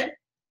really good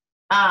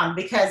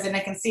because then they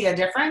can see a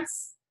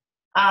difference.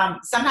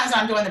 Sometimes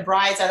when I'm doing the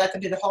brides, I let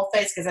them do the whole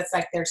face because it's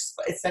like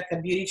the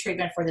beauty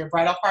treatment for their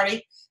bridal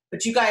party.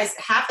 But you guys,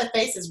 half the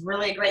face is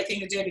really a great thing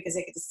to do because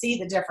they get to see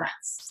the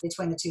difference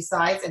between the 2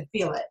 sides and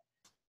feel it.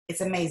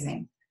 It's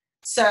amazing.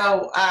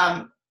 So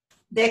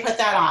they put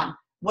that on.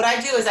 What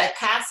I do is I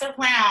pass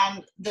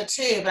around the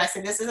tube and I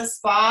say, this is a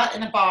spa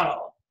in a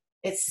bottle.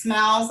 It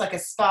smells like a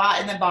spa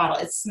in the bottle.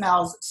 It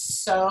smells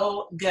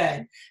so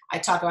good. I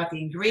talk about the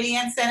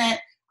ingredients in it.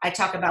 I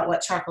talk about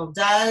what charcoal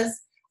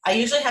does. I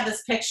usually have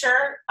this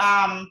picture,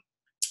 and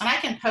I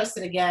can post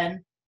it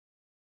again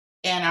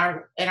in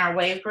our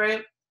wave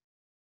group.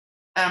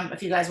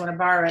 If you guys want to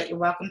borrow it, you're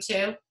welcome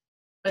to.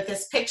 But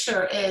this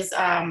picture is,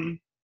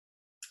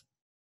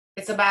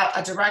 it's about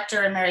a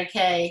director in Mary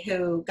Kay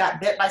who got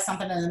bit by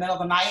something in the middle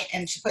of the night,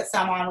 and she put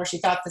some on where she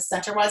thought the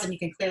center was, and you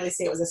can clearly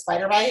see it was a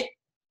spider bite.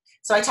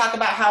 So I talk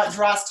about how it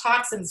draws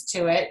toxins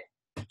to it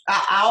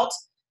out,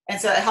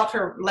 and so it helped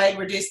her leg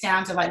reduce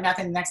down to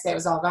nothing. The next day it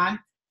was all gone.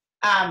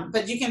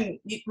 But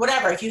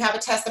whatever, if you have a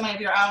testimony of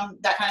your own,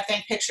 that kind of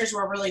thing, pictures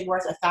were really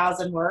worth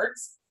 1,000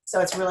 words. So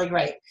it's really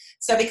great.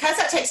 So because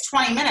that takes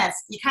 20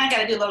 minutes, you kind of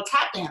got to do a little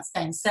tap dance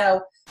thing.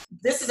 So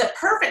this is a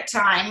perfect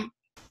time.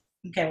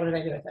 Okay, what did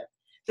I do with it?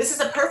 This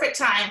is a perfect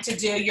time to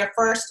do your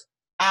first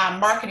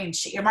marketing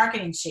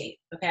sheet,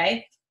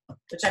 okay?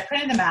 Which I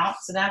printed them out,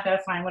 so now I've got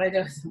to find what I do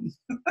with them.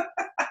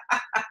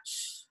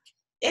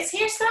 It's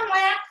here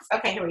somewhere.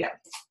 Okay, here we go.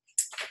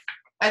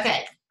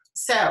 Okay,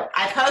 so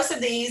I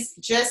posted these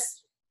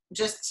just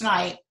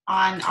tonight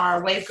on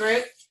our wave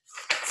group.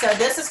 So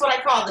this is what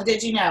I call the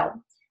Did You Know?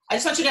 I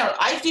just want you to know,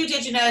 I do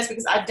Did You Knows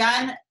because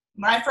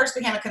when I first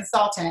became a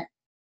consultant,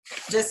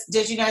 just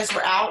Did You Knows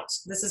were out.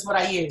 This is what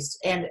I used.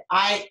 And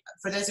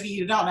for those of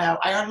you who don't know,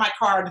 I earned my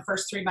card in the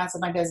first 3 months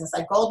of my business.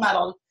 I gold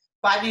medaled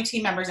 5 new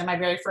team members in my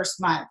very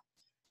first month.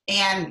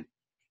 And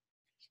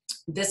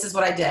this is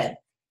what I did.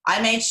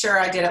 I made sure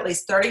I did at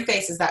least 30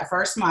 faces that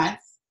first month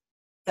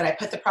that I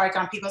put the product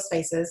on people's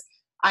faces.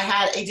 I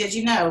had a Did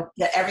You Know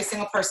that every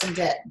single person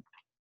did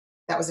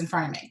that was in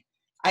front of me.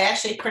 I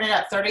actually printed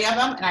out 30 of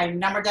them, and I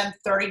numbered them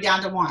 30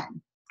 down to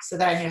 1 so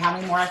that I knew how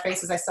many more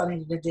faces I still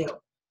needed to do.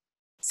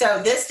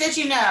 So this Did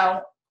You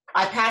Know,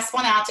 I passed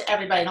one out to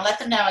everybody, and I let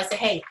them know. I said,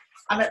 hey,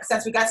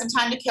 since we got some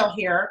time to kill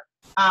here,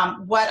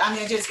 what I'm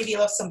going to do is give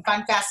you some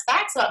fun, fast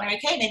facts about Mary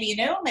Kay. Maybe you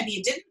knew, maybe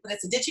you didn't, but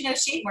it's a Did You Know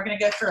sheet, and we're going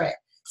to go through it.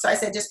 So I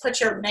said, just put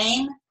your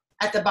name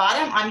at the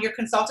bottom. I'm your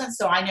consultant,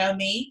 so I know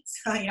me,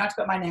 so you don't have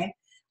to put my name.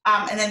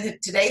 And then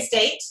today's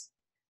date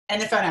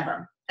and the phone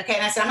number. Okay,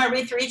 and I said, I'm going to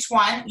read through each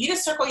one. You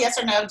just circle yes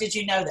or no, did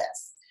you know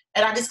this?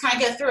 And I just kind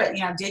of go through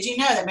it. Did you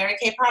know that Mary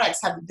Kay products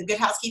have the Good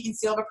Housekeeping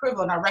seal of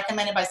approval and are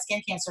recommended by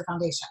Skin Cancer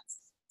Foundations?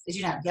 Did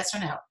you know? Yes or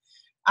no?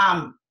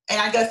 And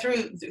I go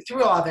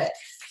through all of it.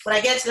 When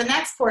I get to the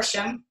next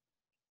portion,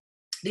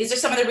 these are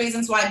some of the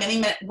reasons why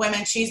many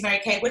women choose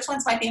Mary Kay. Which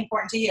ones might be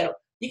important to you?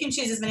 You can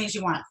choose as many as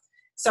you want.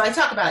 So I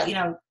talk about, you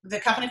know, the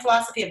company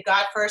philosophy of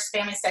God first,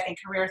 family second,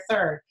 career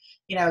third.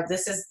 You know,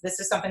 this is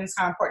something that's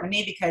kind of important to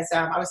me because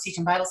I was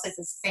teaching Bible studies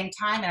at the same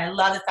time, and I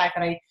love the fact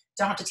that I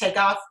don't have to take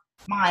off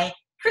my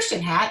Christian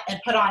hat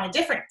and put on a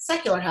different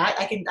secular hat.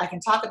 I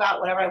can talk about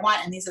whatever I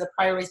want, and these are the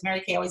priorities.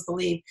 Mary Kay always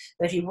believed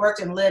that if you worked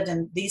and lived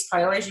in these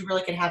priorities, you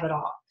really could have it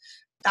all.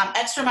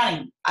 Extra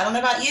money. I don't know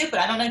about you,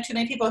 but I don't know too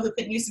many people who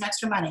couldn't use some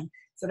extra money.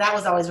 So that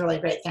was always a really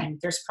great thing.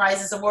 There's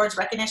prizes, awards,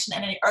 recognition,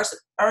 and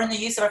earn the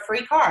use of a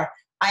free car.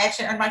 I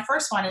actually earned my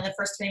first one in the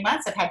first 3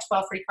 months. I've had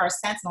 12 free cars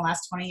since in the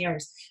last 20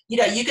 years. You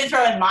know, you can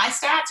throw in my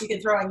stats, you can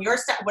throw in your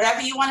stats,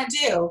 whatever you want to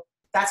do.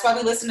 That's why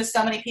we listen to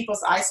so many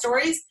people's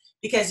iStories,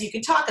 because you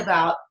can talk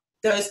about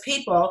those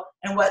people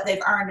and what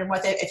they've earned and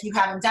what they, if you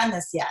haven't done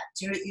this yet.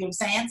 Do you know what I'm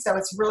saying? So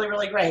it's really,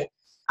 really great.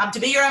 To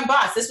be your own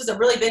boss. This was a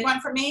really big one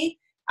for me.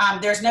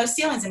 There's no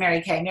ceilings in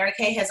Mary Kay. Mary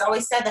Kay has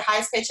always said the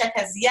highest paycheck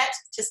has yet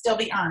to still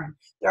be earned.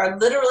 There are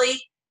literally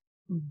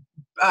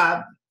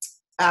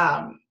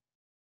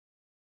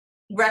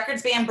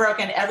records being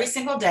broken every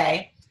single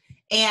day,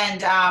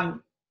 and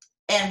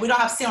we don't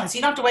have ceilings. So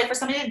you don't have to wait for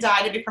somebody to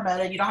die to be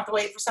promoted. You don't have to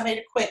wait for somebody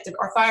to quit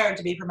or fired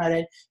to be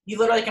promoted. You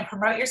literally can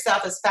promote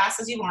yourself as fast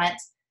as you want,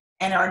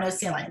 and there are no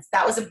ceilings.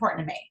 That was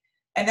important to me.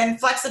 And then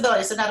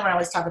flexibility is another one I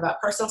always talk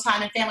about. Personal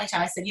time and family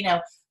time. I said, you know,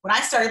 when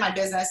I started my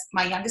business,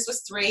 my youngest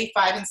was 3,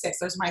 5, and 6.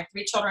 Those are my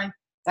 3 children.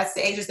 That's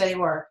the ages they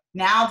were.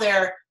 Now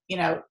they're, you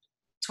know,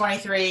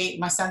 23.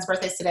 My son's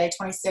birthday's today,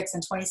 26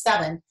 and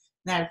 27.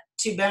 And I have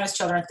 2 bonus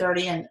children,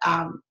 30 and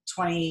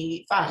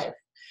 25.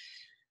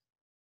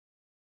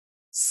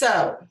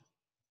 So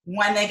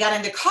when they got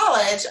into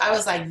college, I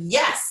was like,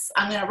 yes,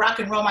 I'm going to rock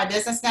and roll my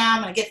business now.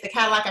 I'm going to get the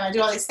Cadillac. I'm going to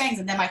do all these things.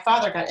 And then my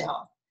father got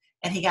ill,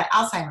 and he got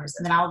Alzheimer's.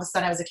 And then all of a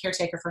sudden I was a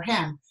caretaker for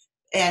him.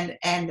 And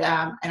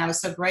I was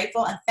so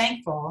grateful and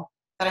thankful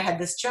that I had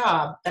this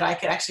job, that I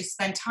could actually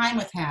spend time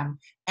with him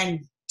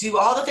and do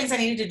all the things I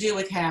needed to do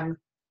with him,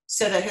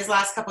 so that his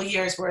last couple of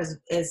years were as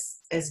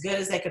good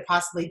as they could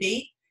possibly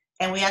be.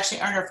 And we actually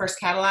earned our first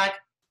Cadillac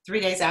 3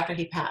 days after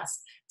he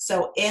passed.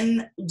 So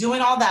in doing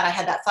all that, I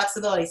had that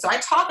flexibility. So I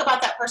talk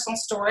about that personal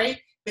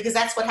story because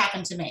that's what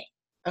happened to me.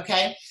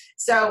 Okay.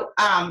 So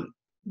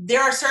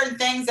there are certain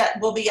things that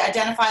will be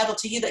identifiable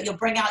to you that you'll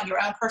bring out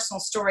your own personal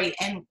story.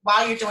 And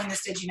while you're doing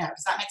this, did you know?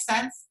 Does that make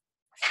sense?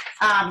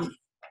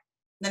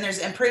 Then there's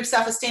improved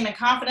self-esteem and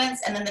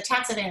confidence, and then the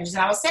tax advantages.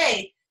 And I will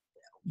say,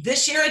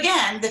 this year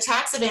again, the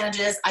tax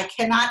advantages, I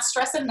cannot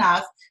stress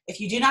enough. If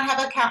you do not have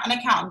an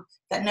accountant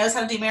that knows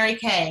how to do Mary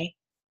Kay,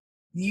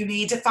 you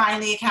need to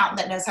find the accountant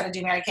that knows how to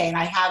do Mary Kay. And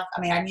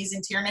I'm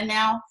using Tiernan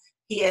now.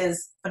 He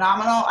is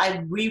phenomenal.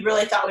 We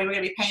really thought we were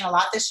going to be paying a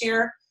lot this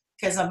year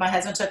because my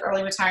husband took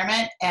early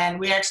retirement, and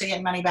we're actually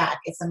getting money back.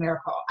 It's a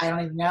miracle. I don't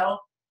even know,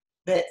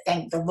 but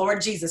thank the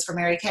Lord Jesus for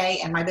Mary Kay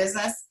and my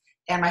business.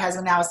 And my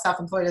husband now is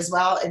self-employed as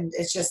well. And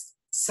it's just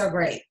so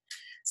great.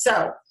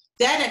 So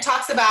then it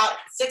talks about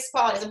 6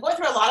 qualities. I'm going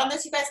through a lot on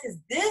this, you guys, because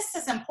this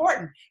is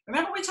important.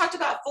 Remember we talked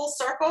about full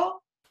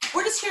circle?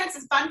 We're just hearing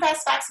some fun,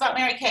 fast facts about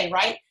Mary Kay,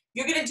 right?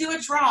 You're going to do a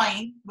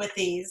drawing with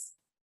these,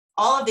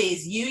 all of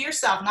these, you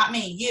yourself, not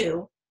me,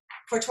 you,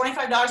 for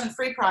 $25 in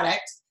free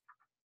product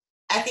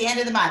at the end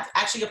of the month.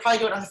 Actually, you'll probably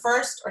do it on the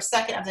 1st or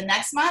 2nd of the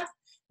next month.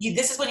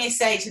 This is when you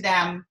say to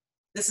them,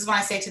 this is when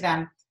I say to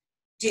them,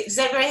 does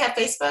everybody have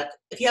Facebook?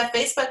 If you have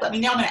Facebook, let me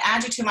know. I'm going to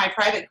add you to my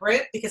private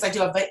group, because I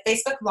do a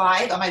Facebook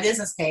Live on my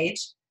business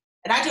page.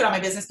 And I do it on my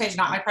business page,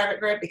 not my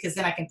private group, because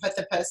then I can put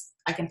the post,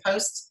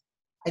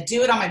 I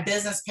do it on my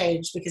business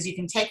page because you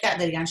can take that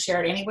video and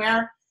share it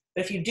anywhere.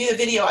 But if you do the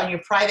video on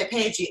your private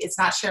page, it's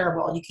not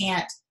shareable. You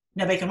can't,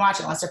 nobody can watch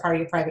it unless they're part of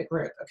your private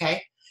group,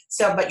 okay?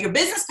 So, but your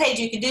business page,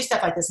 you can do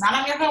stuff like this, not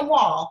on your home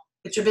wall,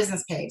 but your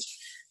business page.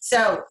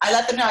 So I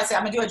let them know, I said,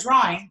 I'm gonna do a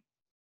drawing.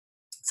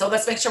 So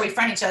let's make sure we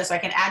friend each other so I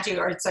can add you,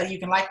 or so you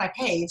can like my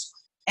page.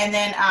 And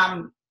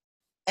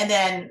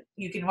then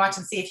you can watch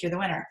and see if you're the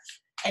winner.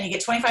 And you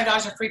get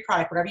 $25 in free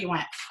product, whatever you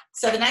want.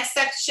 So the next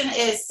section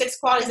is 6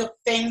 qualities of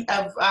things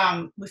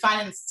we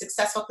find in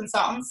successful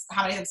consultants.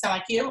 How many of them sound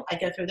like you? I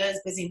go through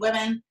those. Busy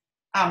women,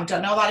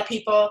 don't know a lot of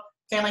people,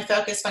 family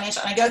focused,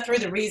 financial, and I go through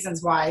the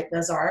reasons why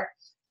those are.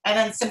 And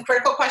then some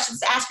critical questions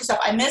to ask yourself.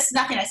 I missed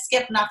nothing. I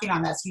skipped nothing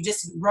on this. You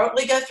just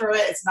rotely go through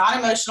it. It's not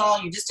emotional.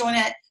 You're just doing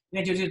it.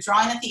 You're going to do a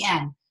drawing at the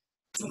end.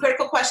 Some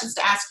critical questions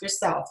to ask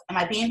yourself. Am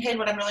I being paid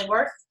what I'm really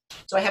worth?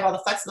 Do I have all the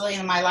flexibility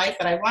in my life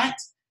that I want?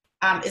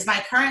 Is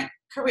my current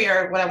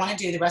career what I want to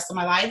do the rest of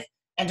my life?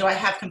 And do I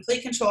have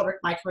complete control over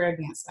my career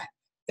advancement?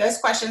 Those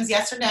questions,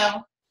 yes or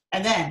no.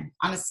 And then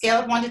on a scale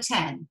of 1 to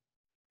 10,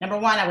 number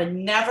 1, I would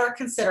never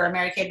consider a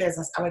Mary Kay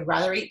business. I would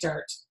rather eat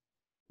dirt.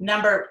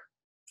 Number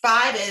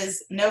 5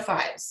 is no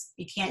 5s.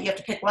 You have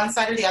to pick one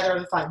side or the other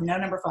of the 5. No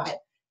number 5.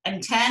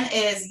 And 10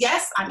 is,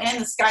 yes, I'm in.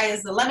 The sky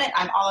is the limit.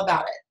 I'm all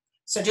about it.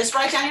 So just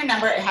write down your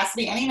number. It has to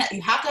be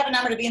you have to have a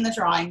number to be in the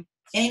drawing.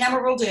 Any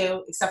number will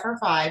do, except for a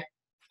 5.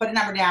 Put a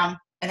number down,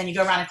 and then you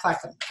go around and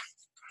collect them.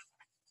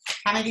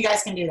 How many of you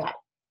guys can do that?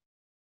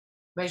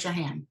 Raise your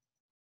hand.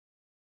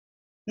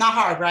 Not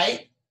hard,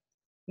 right?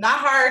 Not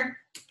hard,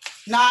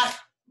 not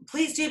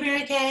please do,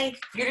 Mary Kay.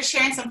 You're just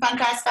sharing some fun,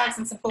 fast facts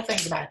and some cool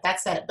things about it.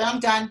 That's it. Boom,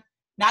 done.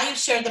 Now you've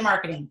shared the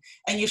marketing,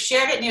 and you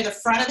shared it near the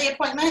front of the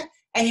appointment,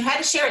 and you had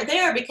to share it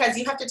there because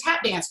you have to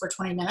tap dance for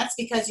 20 minutes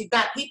because you've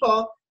got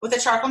people with a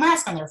charcoal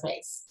mask on their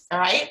face, all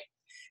right?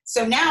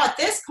 So now at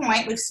this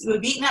point,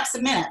 we've eaten up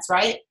some minutes,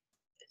 right?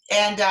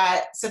 And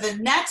so the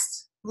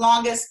next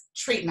longest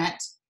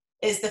treatment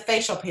is the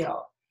facial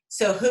peel.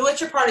 So who at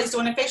your party is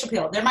doing a facial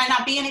peel? There might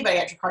not be anybody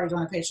at your party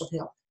doing a facial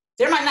peel.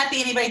 There might not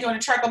be anybody doing a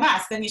charcoal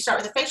mask. Then you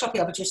start with a facial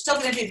peel, but you're still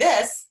going to do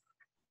this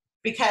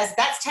because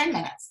that's 10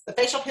 minutes. The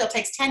facial peel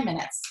takes 10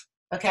 minutes,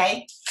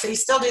 okay? So you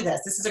still do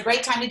this. This is a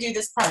great time to do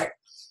this part.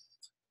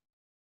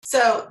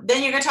 So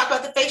then you're going to talk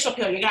about the facial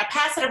peel. You're going to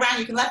pass it around.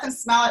 You can let them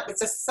smell it.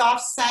 It's a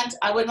soft scent.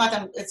 I wouldn't let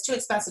them, it's too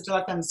expensive to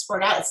let them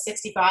squirt out. It's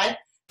 $65.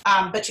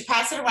 But you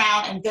pass it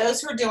around, and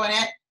those who are doing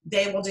it,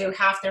 they will do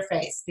half their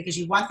face because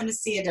you want them to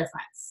see a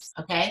difference,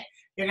 okay?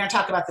 You're going to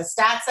talk about the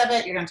stats of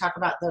it. You're going to talk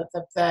about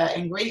the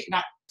ingredient,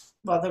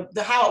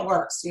 the how it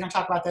works. You're going to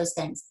talk about those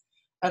things,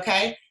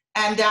 okay?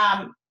 And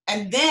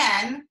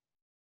then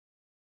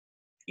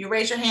you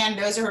raise your hand,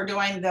 those who are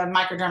doing the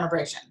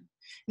microdermabrasion.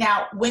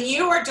 Now, when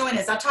you are doing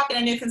this, I'm talking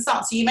to new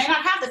consultants, so you may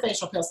not have the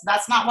facial peel, so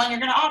that's not one you're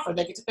going to offer.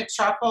 They get to pick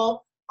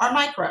charcoal or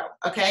micro,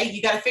 okay?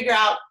 You got to figure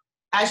out,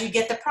 as you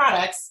get the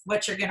products,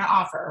 what you're going to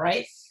offer,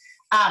 right?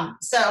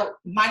 So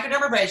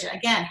microdermabrasion,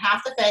 again,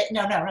 half the face,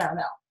 no.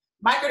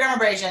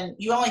 Microdermabrasion,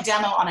 you only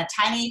demo on a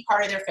tiny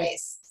part of their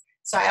face.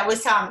 So I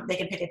always tell them they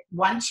can pick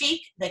one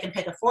cheek, they can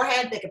pick a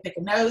forehead, they can pick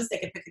a nose, they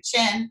can pick a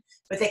chin,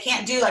 but they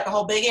can't do like a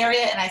whole big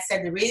area. And I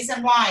said the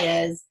reason why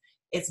is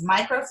it's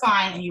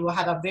microfine and you will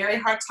have a very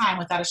hard time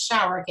without a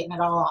shower getting it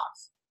all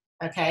off,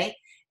 okay?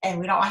 And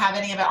we don't have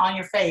any of it on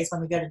your face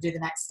when we go to do the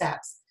next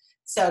steps.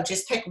 So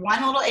just pick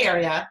one little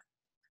area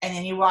and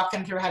then you walk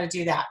them through how to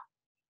do that.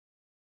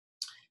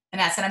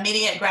 And that's an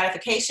immediate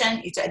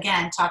gratification. You,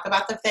 again, talk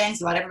about the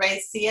things, let everybody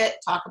see it,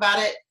 talk about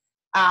it.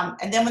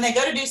 And then when they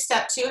go to do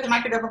step 2 of the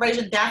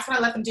microdermabrasion, that's when I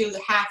let them do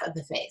half of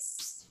the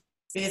face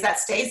because that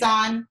stays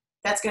on.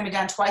 That's going to be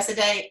done twice a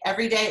day.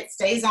 Every day it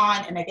stays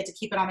on and they get to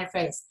keep it on their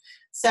face.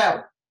 So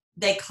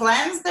they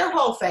cleanse their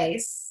whole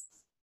face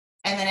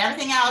and then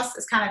everything else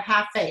is kind of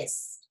half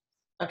face,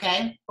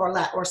 okay,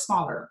 or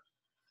smaller.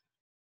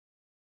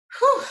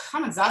 Whew,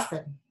 I'm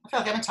exhausted. I feel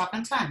like I've been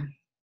talking a ton.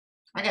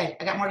 Okay,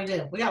 I got more to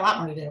do. We got a lot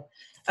more to do.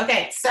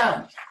 Okay,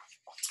 so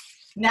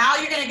now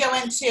you're going to go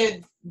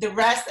into the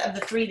rest of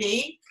the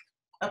 3D,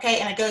 okay,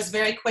 and it goes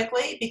very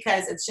quickly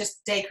because it's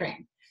just day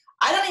cream.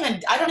 I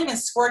don't even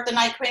squirt the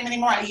night cream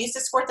anymore. I used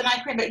to squirt the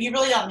night cream, but you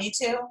really don't need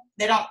to.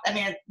 They don't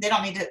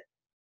need to.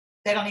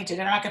 They're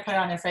not going to put it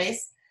on their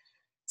face.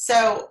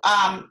 So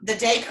the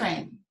day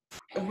cream,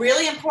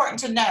 really important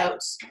to note.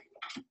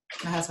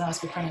 My husband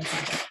must be printing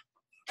something.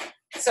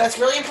 So it's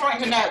really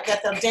important to note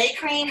that the day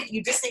cream,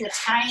 you just need a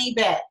tiny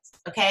bit,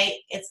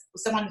 okay? It's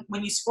someone,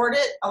 when you squirt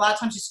it, a lot of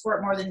times you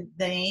squirt more than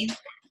they need.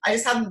 I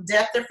just have them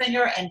dip their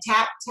finger and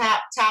tap,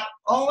 tap, tap,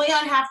 only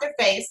on half their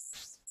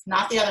face,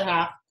 not the other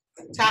half.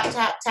 Tap,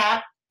 tap,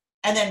 tap,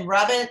 and then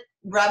rub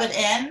it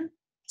in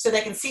so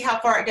they can see how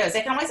far it goes.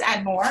 They can always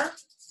add more,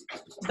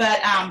 but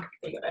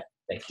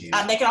Thank you.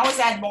 they can always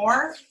add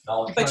more,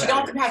 but you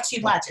don't have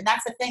too much. And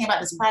that's the thing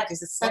about this product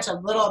is it's such a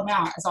little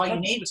amount is all you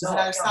need, which is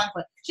another selling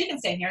point. She can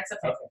stay in here, it's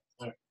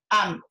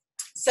okay.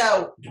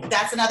 So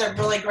that's another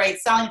really great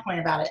selling point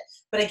about it.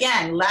 But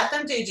again, let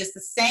them do just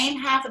the same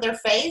half of their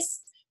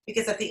face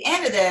because at the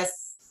end of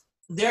this,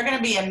 they're going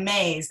to be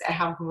amazed at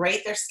how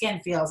great their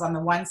skin feels on the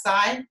one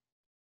side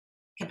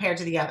compared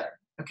to the other,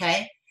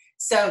 okay?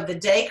 So the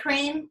day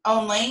cream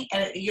only,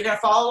 and you're going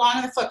to follow along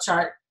in the flip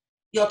chart.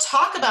 You'll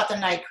talk about the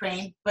night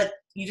cream, but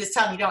you just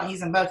tell them you don't use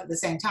them both at the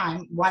same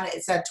time. One,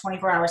 it's a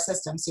 24-hour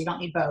system, so you don't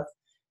need both.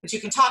 But you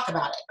can talk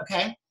about it,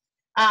 okay?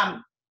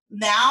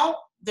 Now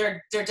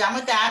they're done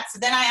with that. So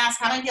then I ask,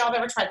 how many of y'all have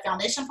ever tried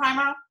foundation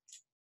primer?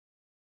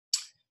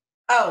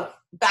 Oh,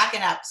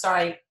 backing up.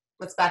 Sorry,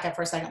 let's back up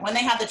for a second. When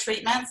they have the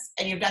treatments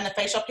and you've done the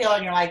facial peel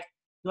and you're like,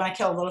 you want to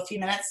kill a little few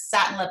minutes,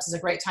 satin lips is a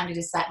great time to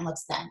do satin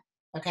lips then,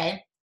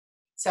 okay?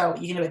 So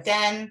you can do it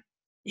then.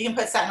 You can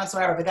put satin lips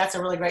wherever, but that's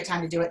a really great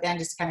time to do it then,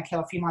 just to kind of kill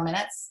a few more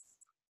minutes.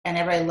 And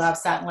everybody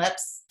loves satin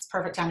lips. It's a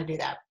perfect time to do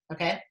that,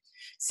 okay?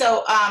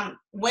 So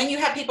when you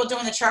have people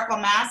doing the charcoal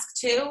mask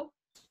too,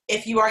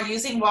 if you are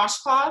using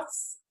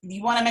washcloths,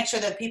 you want to make sure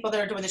that people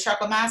that are doing the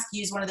charcoal mask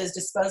use one of those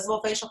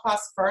disposable facial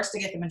cloths first to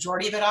get the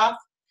majority of it off.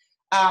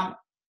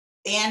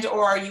 And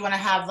or you want to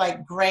have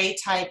like gray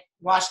type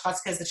washcloths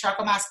because the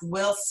charcoal mask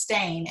will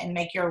stain and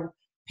make your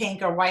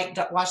pink or white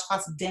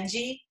washcloths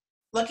dingy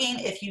looking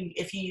if you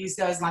use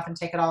those and let them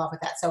take it all off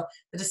with that. So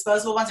the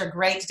disposable ones are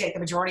great to take the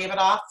majority of it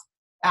off.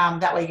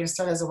 That way you can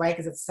throw those away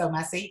because it's so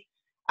messy.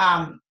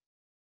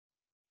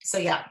 So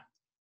yeah.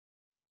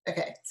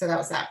 Okay, so that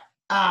was that.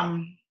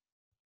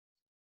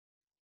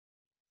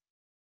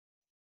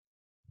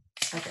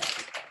 Okay.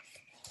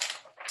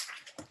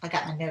 I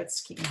got my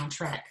notes to keep me on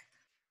track.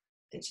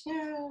 Did you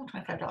know?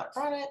 $25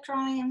 product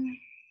drawing.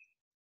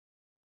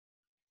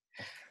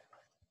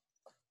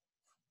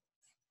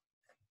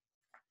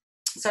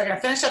 So we're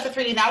gonna finish up the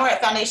 3D. Now we're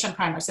at foundation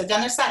primer. So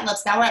done their satin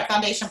lips, now we're at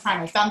foundation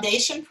primer.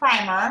 Foundation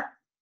primer,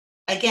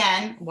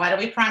 again, why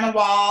do we prime a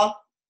wall?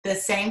 The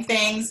same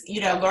things, you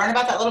know, learn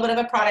about that little bit of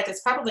a product.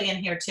 It's probably in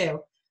here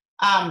too.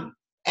 And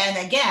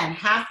again,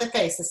 half the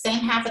face, the same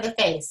half of the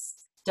face.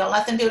 Don't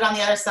let them do it on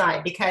the other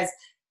side, because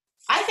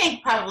I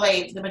think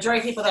probably the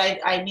majority of people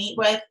that I meet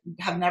with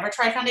have never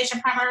tried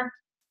foundation primer.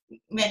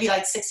 Maybe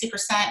like 60%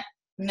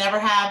 never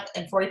have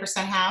and 40%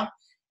 have.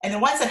 And the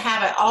ones that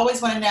have it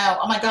always want to know,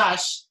 oh my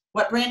gosh,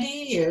 what brand do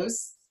you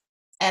use?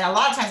 And a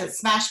lot of times it's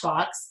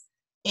Smashbox.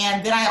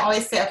 And then I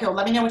always say, okay, well,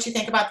 let me know what you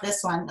think about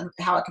this one and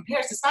how it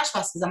compares to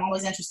Smashbox, because I'm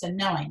always interested in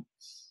knowing.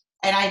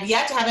 And I've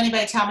yet to have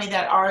anybody tell me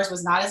that ours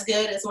was not as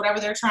good as whatever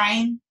they're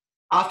trying.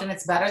 Often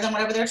it's better than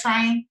whatever they're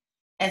trying.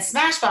 And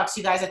Smashbox,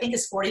 you guys, I think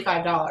is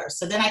 $45.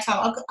 So then I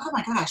tell them, oh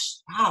my gosh,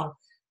 wow.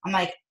 I'm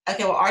like,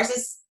 okay, well, ours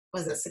is,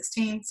 was it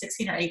 16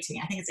 or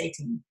 18? I think it's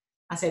 18.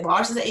 I say, well,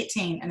 ours is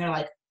 18. And they're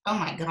like, oh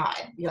my God.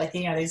 You're like,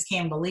 you know, they just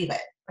can't believe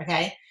it.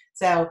 Okay.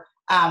 So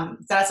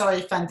that's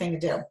always a fun thing to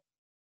do.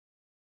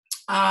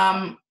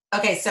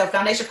 Okay, so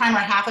foundation primer,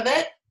 half of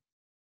it.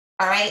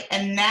 All right,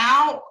 and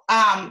now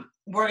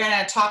we're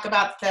gonna talk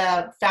about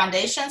the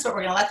foundations, but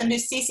we're gonna let them do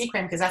CC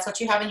cream because that's what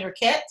you have in your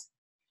kit.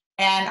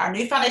 And our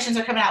new foundations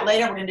are coming out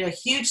later. We're gonna do a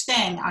huge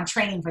thing on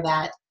training for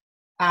that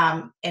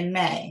in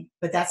May,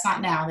 but that's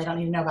not now. They don't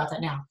need to know about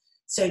that now.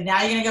 So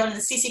now you're gonna go into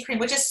the CC cream,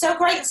 which is so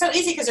great and so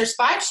easy because there's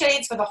 5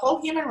 shades for the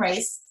whole human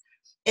race.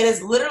 It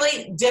is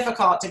literally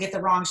difficult to get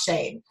the wrong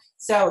shade.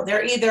 So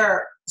they're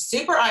either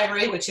super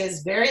ivory, which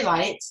is very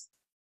light.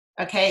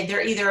 Okay,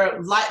 they're either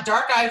light,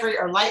 dark ivory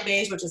or light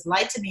beige, which is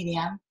light to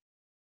medium.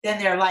 Then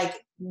they're like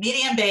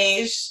medium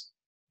beige,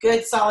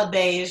 good solid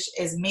beige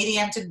is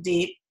medium to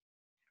deep.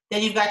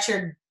 Then you've got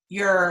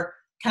your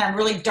kind of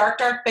really dark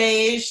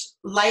beige,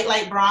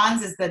 light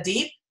bronze is the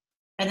deep,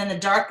 and then the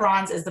dark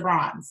bronze is the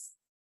bronze,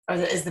 or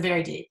is the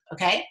very deep.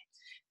 Okay,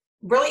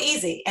 really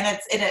easy, and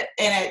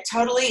it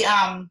totally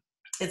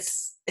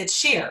it's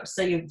sheer,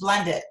 so you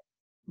blend it.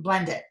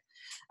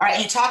 All right,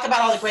 and you talk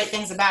about all the great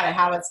things about it,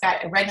 how it's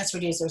got redness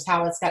reducers,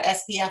 how it's got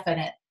SPF in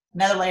it,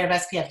 another layer of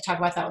SPF. You talk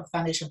about that with the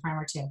foundation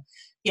primer too.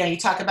 You know, you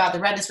talk about the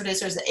redness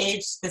reducers, the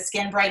age, the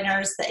skin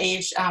brighteners, the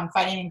age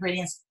fighting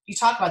ingredients. You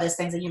talk about those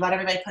things and you let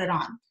everybody put it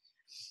on.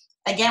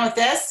 Again, with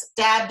this,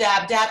 dab,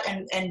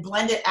 and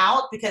blend it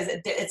out because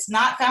it's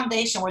not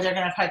foundation where they're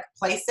going to try to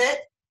place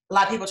it. A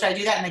lot of people try to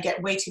do that and they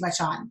get way too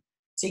much on.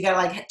 So you got to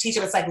like teach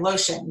them it's like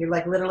lotion. You're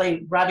like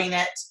literally rubbing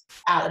it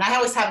out. And I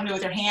always have them do it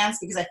with their hands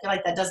because I feel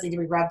like that does need to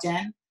be rubbed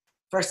in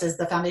versus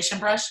the foundation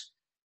brush.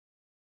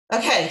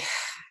 Okay,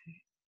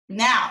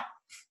 now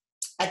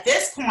at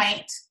this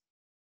point,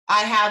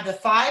 I have the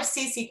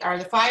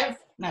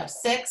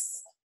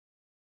 6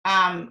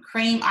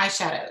 cream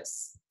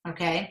eyeshadows,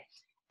 okay?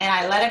 And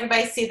I let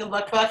everybody see the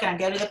lookbook and I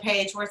go to the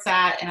page where it's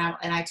at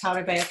and I tell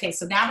everybody, okay,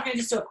 so now we're gonna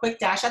just do a quick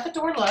dash at the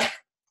door look.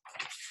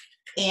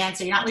 And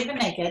so you're not leaving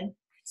naked.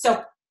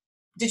 So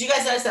did you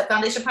guys notice that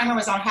foundation primer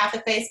was on half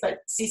the face, but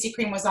CC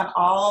cream was on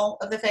all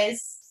of the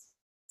face?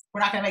 We're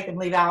not going to make them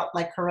leave out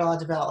like Cruella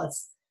de Vil.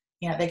 It's,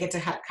 you know, they get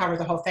to cover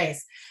the whole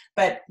face.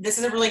 But this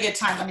is a really good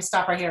time. Let me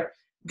stop right here.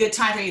 Good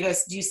time for you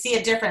guys. Do you see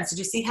a difference? Did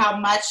you see how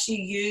much you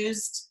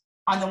used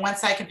on the one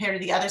side compared to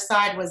the other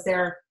side?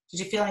 Did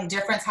you feel any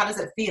difference? How does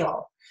it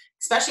feel?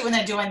 Especially when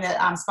they're doing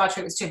the spa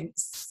treatments too.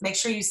 Make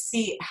sure you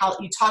see how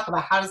you talk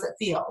about how does it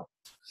feel.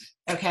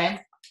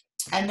 Okay.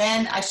 And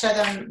then I show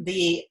them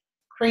the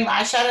cream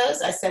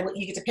eyeshadows. I said, well,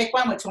 you get to pick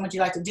one. Which one would you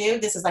like to do?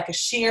 This is like a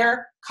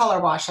sheer color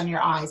wash on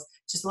your eyes.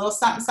 Just a little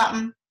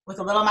something with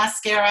a little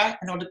mascara,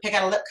 and then we'll pick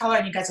out a lip color,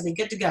 and you guys will be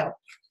good to go.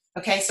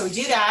 Okay, so we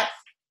do that.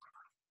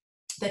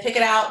 They pick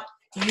it out.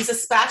 You use a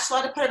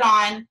spatula to put it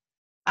on,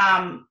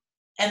 and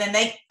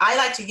then I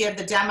like to give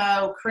the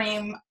demo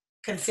cream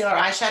concealer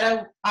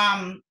eyeshadow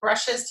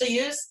brushes to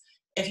use.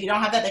 If you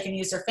don't have that, they can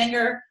use their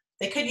finger.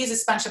 They could use a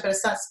sponge tip, but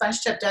a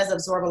sponge tip does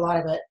absorb a lot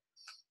of it,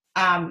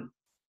 and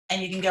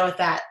you can go with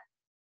that.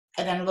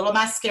 And then a little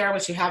mascara,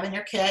 which you have in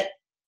your kit,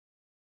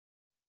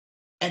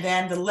 and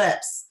then the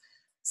lips.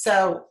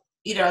 So,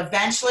 you know,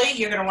 eventually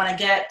you're going to want to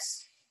get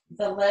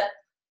the lip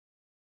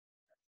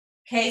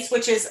case,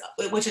 which is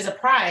a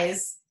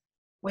prize.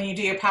 When you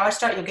do your Power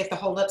Start, you'll get the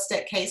whole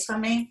lipstick case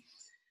from me.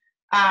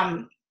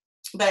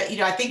 But, you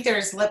know, I think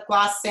there's lip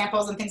gloss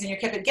samples and things in your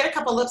kit, but get a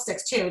couple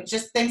lipsticks too,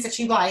 just things that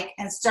you like,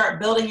 and start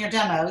building your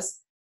demos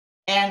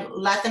and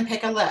let them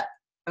pick a lip,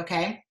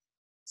 okay?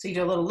 So you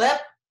do a little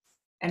lip,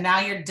 and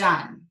now you're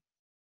done,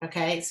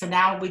 okay? So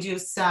now we do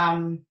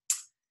some,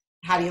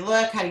 how do you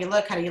look,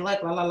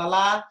 la, la, la,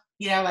 la,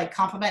 you know, like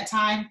compliment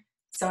time.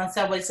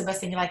 So-and-so, what's the best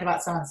thing you like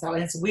about so-and-so?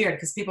 And it's weird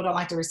because people don't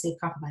like to receive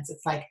compliments.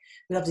 It's like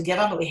we love to give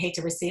them, but we hate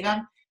to receive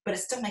them. But it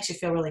still makes you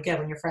feel really good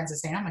when your friends are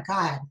saying, oh my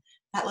God,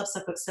 that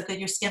lipstick looks so good,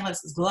 your skin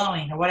looks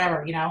glowing, or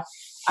whatever, you know.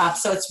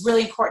 So it's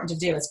really important to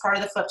do. It's part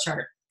of the flip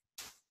chart.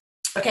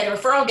 Okay, the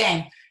referral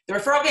game. The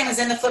referral game is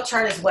in the flip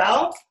chart as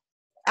well.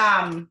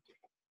 Gotta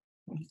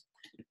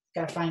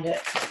find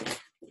it.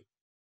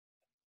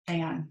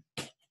 Hang on.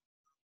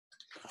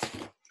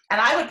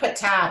 And I would put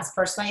tabs,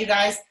 personally, you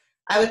guys.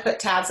 I would put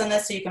tabs on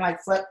this so you can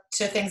like flip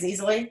to things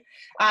easily.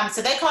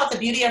 So they call it the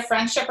Beauty of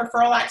Friendship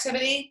referral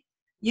activity.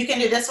 You can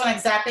do this one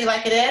exactly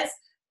like it is.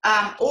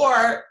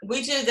 Or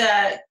we do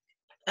the,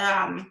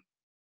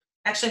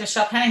 actually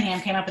Michelle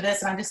Penningham came up with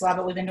this and I just love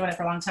it. We've been doing it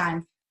for a long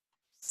time.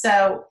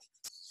 So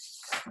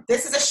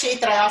this is a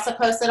sheet that I also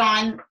posted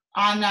on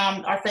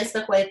our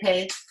Facebook web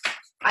page.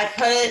 I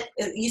put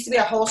it used to be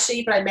a whole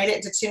sheet, but I made it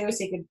into 2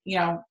 so you could, you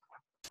know,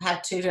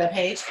 have 2 to a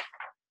page.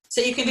 So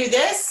you can do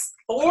this,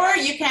 or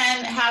you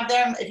can have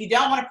them, if you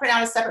don't want to print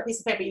out a separate piece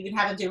of paper, you can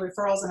have them do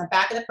referrals in the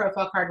back of the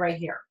profile card right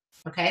here,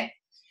 okay?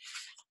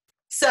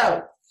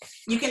 So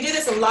you can do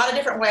this a lot of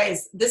different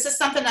ways. This is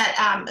something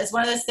that is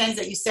one of those things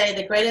that you say,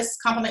 the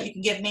greatest compliment you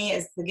can give me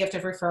is the gift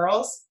of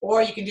referrals,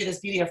 or you can do this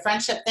Beauty of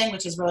Friendship thing,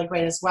 which is really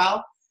great as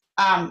well.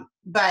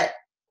 But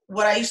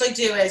what I usually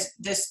do is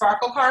the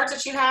sparkle cards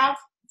that you have,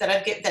 that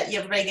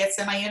everybody gets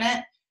in my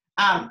unit.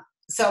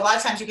 So a lot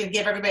of times you can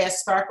give everybody a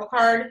sparkle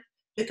card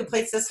who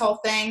completes this whole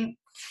thing.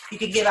 You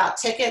can give out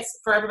tickets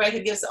for everybody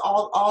who gives a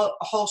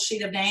whole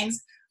sheet of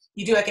names.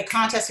 You do like a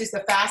contest, who's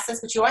the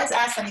fastest, but you always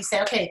ask them, you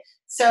say, okay,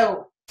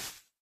 so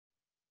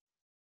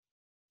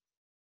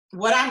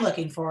what I'm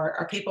looking for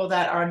are people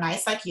that are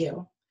nice like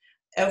you,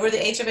 over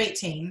the age of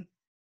 18,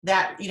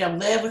 that, you know,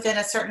 live within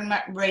a certain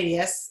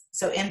radius,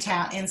 so in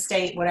town, in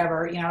state,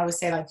 whatever, you know, I always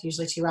say like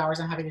usually 2 hours.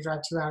 I'm having to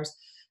drive 2 hours.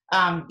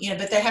 You know,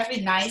 but they have to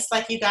be nice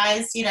like you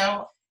guys, you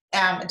know.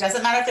 It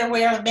doesn't matter if they're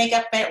wearing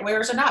makeup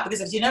wearers or not, because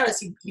if you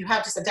notice, you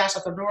have just a dash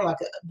out the door, like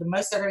the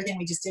most of everything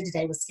we just did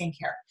today was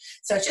skincare.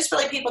 So it's just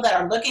really people that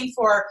are looking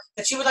for,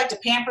 that you would like to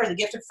pamper, the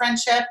gift of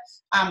friendship,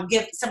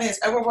 give something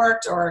that's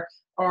overworked, or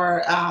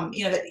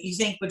you know, that you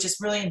think would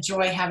just really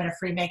enjoy having a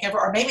free makeover,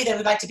 or maybe they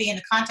would like to be in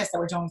the contest that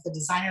we're doing with the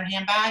designer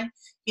handbag,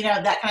 you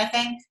know, that kind of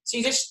thing. So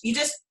you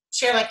just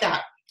share like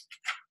that.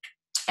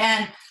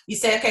 And you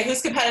say, okay,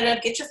 who's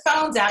competitive? Get your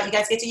phones out. You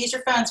guys get to use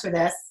your phones for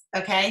this,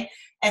 okay?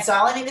 And so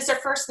all I need is their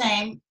first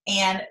name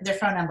and their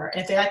phone number.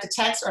 And if they like to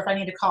text, or if I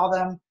need to call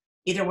them,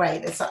 either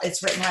way,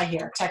 it's written right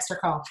here, text or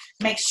call.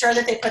 Make sure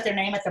that they put their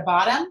name at the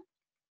bottom.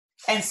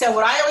 And so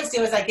what I always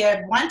do is I give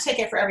 1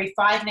 ticket for every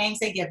 5 names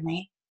they give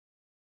me,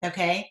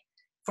 okay,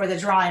 for the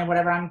drawing,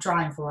 whatever I'm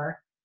drawing for.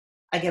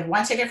 I give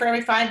 1 ticket for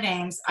every 5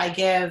 names. I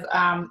give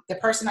the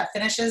person that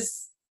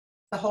finishes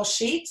the whole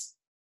sheet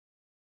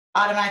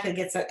automatically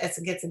gets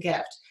a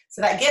gift.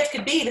 So that gift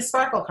could be the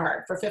sparkle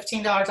card for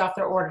 $15 off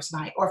their order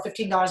tonight, or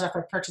 $15 off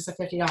a purchase of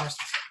 $50.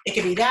 It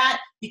could be that.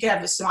 You could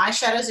have some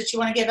eyeshadows that you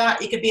want to give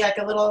out. It could be like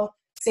a little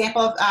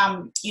sample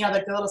of, you know,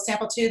 like the little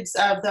sample tubes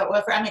of the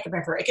oil for eye makeup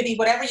remover. It could be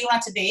whatever you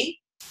want it to be.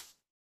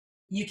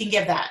 You can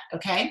give that,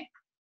 okay?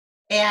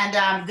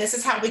 And this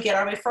is how we get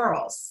our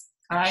referrals,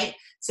 all right?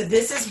 So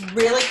this is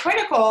really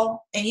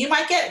critical, and you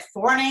might get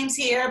 4 names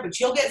here, but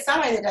you'll get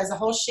somebody that does a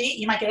whole sheet.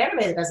 You might get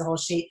everybody that does a whole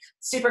sheet.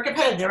 Super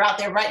competitive. They're out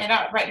there writing it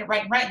out,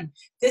 writing.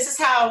 This is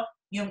how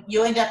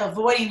you end up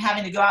avoiding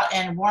having to go out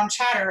and warm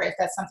chatter if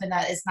that's something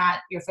that is not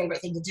your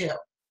favorite thing to do,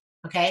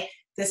 okay?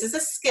 This is a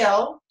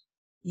skill.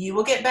 You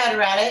will get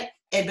better at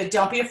it, but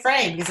don't be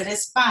afraid, because it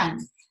is fun.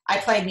 I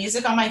play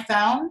music on my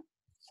phone,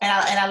 and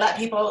I let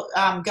people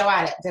go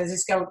at it. They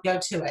just go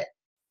to it.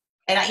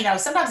 And, you know,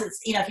 sometimes it's,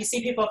 you know, if you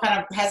see people kind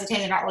of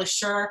hesitating, they're not really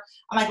sure,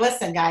 I'm like,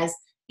 listen, guys,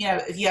 you know,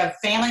 if you have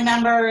family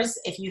members,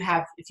 if you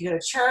go to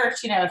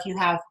church, you know, if you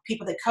have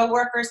people that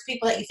coworkers,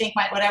 people that you think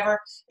might whatever,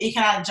 you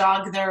kind of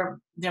jog their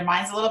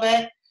minds a little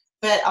bit.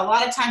 But a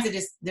lot of times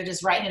they're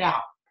just writing it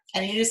out.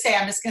 And you just say,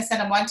 I'm just going to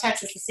send them 1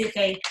 text just to see if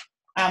they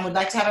would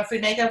like to have a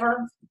free makeover,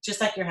 just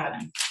like you're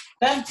having.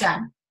 Boom,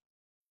 done.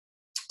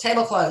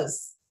 Table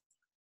close.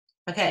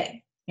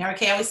 Okay. Remember,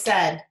 Kay always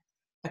said,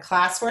 a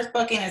class worth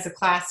booking is a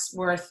class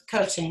worth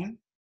coaching.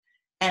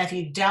 And if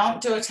you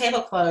don't do a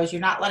table close, you're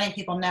not letting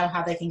people know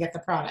how they can get the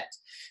product.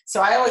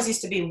 So I always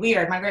used to be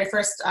weird. My very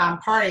first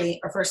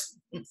party, or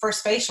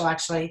first facial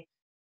actually,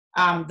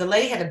 the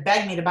lady had to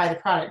beg me to buy the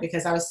product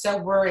because I was so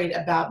worried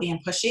about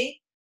being pushy.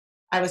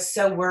 I was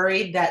so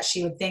worried that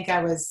she would think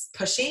I was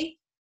pushy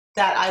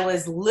that I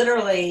was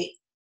literally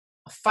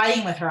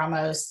fighting with her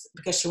almost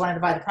because she wanted to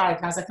buy the product.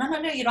 And I was like,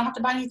 no, you don't have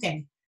to buy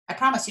anything. I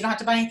promise you don't have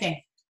to buy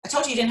anything. I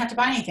told you didn't have to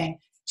buy anything.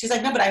 She's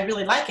like, no, but I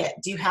really like it.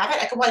 Do you have it?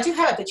 I go, well, I do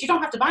have it, but you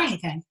don't have to buy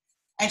anything.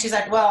 And she's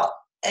like, well,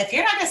 if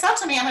you're not going to sell it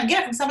to me, I'm going to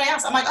get it from somebody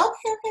else. I'm like, okay,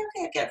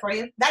 I'll get it for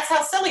you. That's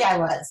how silly I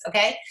was,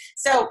 okay?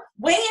 So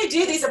when you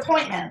do these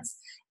appointments,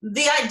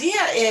 the idea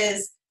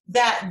is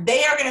that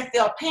they are going to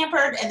feel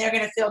pampered and they're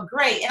going to feel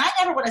great. And I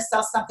never want to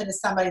sell something to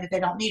somebody that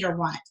they don't need or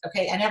want,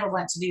 okay? I never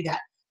want to do that.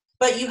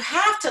 But you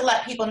have to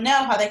let people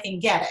know how they can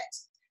get it,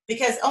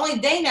 because only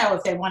they know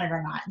if they want it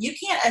or not. You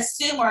can't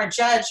assume or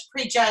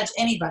prejudge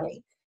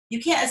anybody. You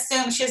can't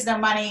assume she has no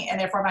money and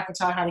therefore I'm not going to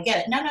tell her how to get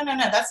it. No.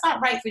 That's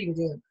not right for you to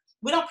do.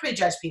 We don't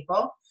prejudge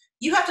people.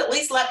 You have to at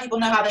least let people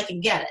know how they can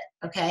get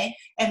it, okay?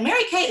 And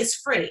Mary Kay is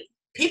free.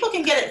 People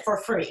can get it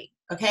for free,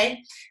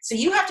 okay? So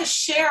you have to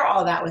share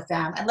all that with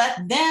them and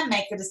let them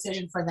make the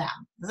decision for them.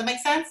 Does that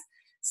make sense?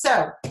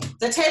 So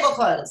the table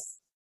close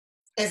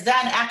is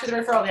done after the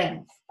referral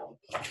game.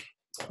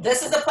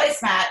 This is the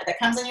placemat that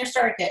comes in your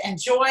starter kit.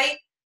 Enjoy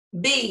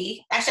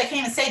B, actually I can't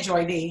even say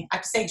Joy B, I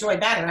have to say Joy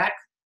Bacharach.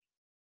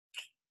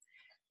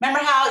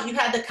 Remember how you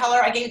had the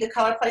color, I gave you the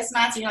color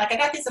placemats and you're like, I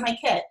got these in my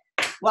kit.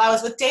 Well, I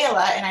was with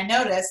Dayla and I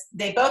noticed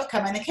they both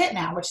come in the kit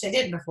now, which they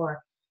didn't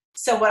before.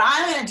 So what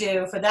I'm gonna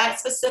do for that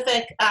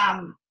specific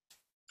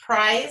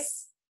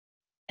prize,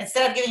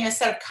 instead of giving you a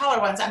set of color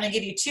ones, I'm gonna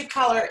give you 2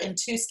 color and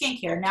 2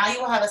 skincare. Now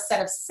you will have a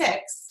set of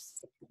 6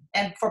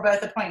 and for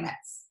both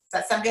appointments.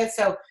 Does that sound good?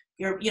 So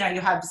you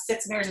have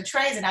 6 mirrors and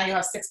trays and now you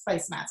have 6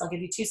 placemats. I'll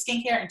give you 2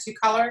 skincare and 2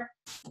 color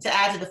to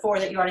add to the 4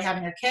 that you already have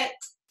in your kit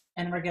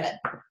and we're good.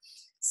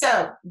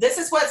 So this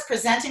is what's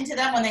presenting to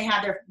them when they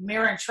have their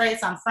mirror and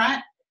trays on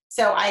front.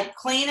 So I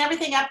clean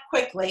everything up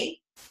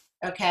quickly,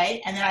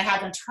 okay? And then I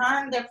have them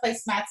turn their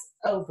placemats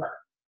over,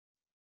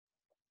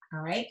 all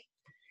right?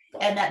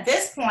 And at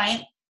this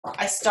point,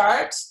 I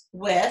start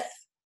with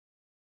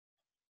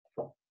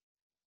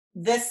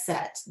this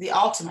set, the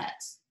Ultimate.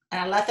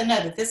 And I let them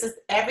know that this is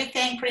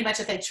everything pretty much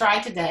that they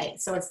tried today.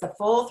 So it's the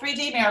full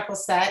 3D Miracle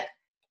set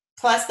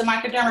plus the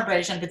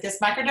microdermabrasion, but this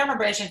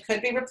microdermabrasion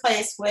could be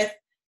replaced with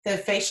the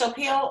facial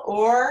peel,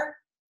 or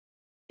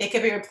it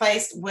could be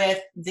replaced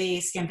with the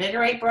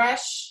Skinvigorate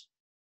brush.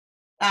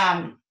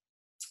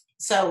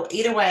 So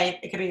either way,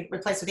 it could be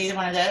replaced with either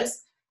one of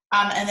those.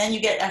 And then you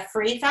get a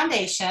free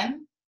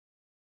foundation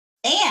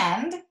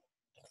and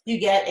you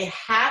get a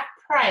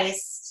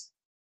half-priced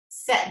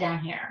set down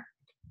here.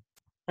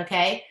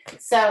 Okay,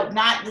 so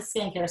not the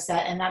skincare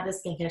set and not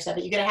this skincare set,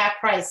 but you get a half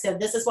price. So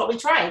this is what we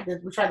tried.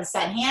 We tried the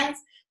satin hands,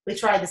 we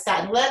tried the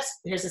satin lips.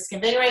 Here's the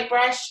Skinvigorate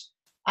brush.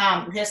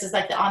 This is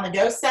like the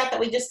on-the-go set that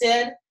we just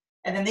did.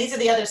 And then these are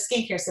the other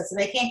skincare sets. So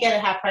they can't get a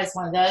half price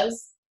one of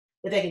those,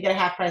 but they could get a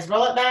half price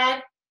roll-up bag.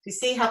 Do you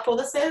see how cool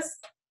this is?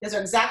 This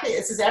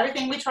is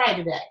everything we tried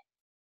today.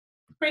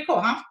 Pretty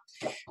cool, huh?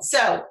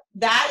 So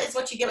that is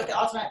what you get with the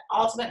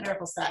Ultimate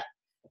Miracle set.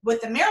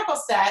 With the Miracle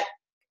set,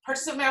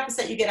 purchase of a Miracle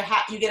set, you get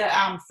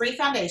a free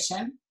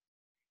foundation,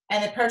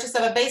 and the purchase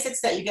of a basic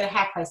set, you get a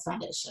half price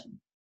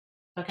foundation.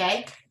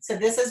 Okay, so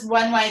this is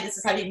one way. This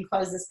is how you can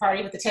close this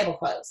party with the table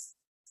close.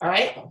 All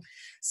right.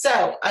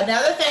 So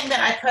another thing that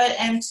I put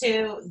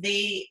into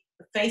the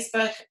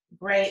Facebook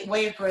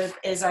Wave group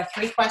is our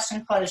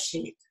 3-question close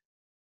sheet.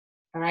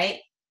 All right.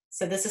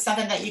 So this is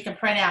something that you can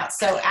print out.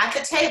 So at the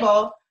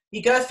table,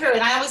 you go through,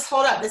 and I always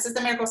hold up. This is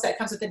the Miracle set. It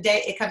comes with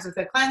it comes with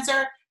the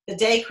cleanser, the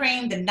day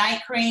cream, the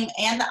night cream,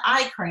 and the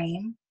eye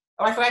cream.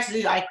 Oh, I forgot to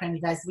do the eye cream,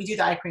 you guys. We do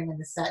the eye cream in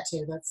the set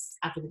too. That's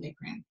after the day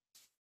cream.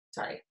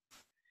 Sorry.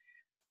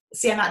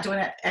 See, I'm not doing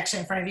it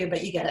actually in front of you,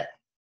 but you get it.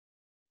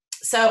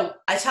 So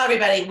I tell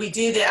everybody we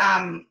do the,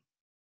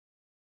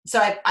 so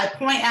I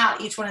point out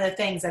each one of the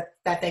things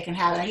that they can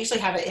have. And I usually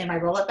have it in my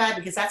roll-up bag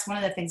because that's one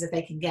of the things that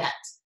they can get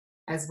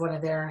as one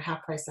of their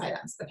half-price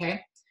items,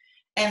 okay?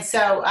 And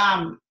so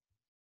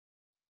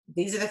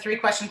these are the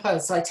 3-question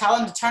close. So I tell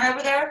them to turn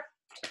over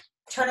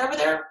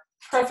their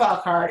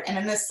profile card, and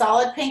in this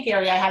solid pink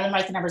area, I have them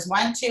write the numbers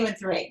 1, 2, and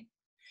 3.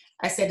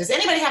 I say, does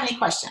anybody have any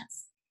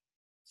questions?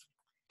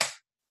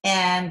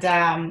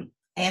 And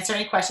answer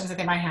any questions that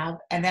they might have.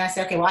 And then I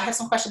say, okay, well, I have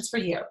some questions for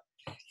you.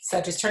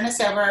 So just turn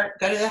this over,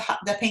 go to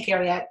the pink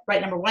area,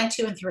 write number 1,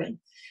 2, and 3.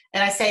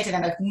 And I say to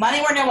them, if money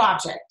were no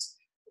object,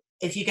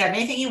 if you got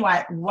anything you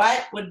want,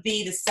 what would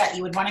be the set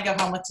you would want to go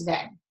home with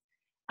today?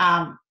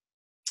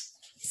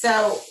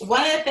 So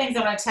one of the things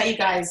I want to tell you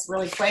guys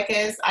really quick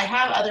is I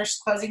have other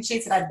closing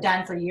sheets that I've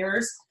done for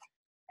years.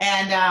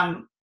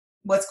 And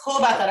what's cool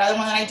about that other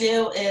one that I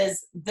do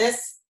is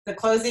the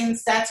closing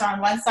sets are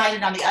on one side,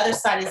 and on the other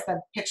side is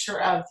the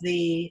picture of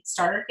the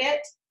starter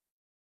kit.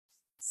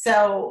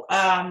 So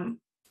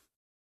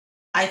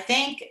I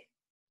think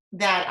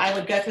that I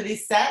would go through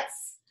these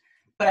sets,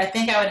 but I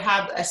think I would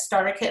have a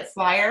starter kit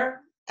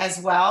flyer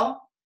as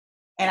well.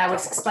 And I would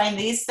explain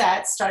these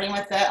sets, starting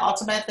with the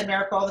Ultimate, the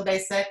Miracle, the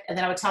Basic, and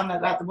then I would tell them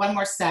about the one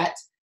more set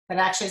that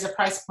actually is a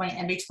price point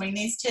in between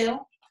these two.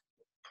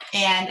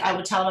 And I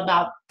would tell them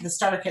about the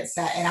starter kit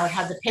set, and I would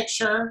have the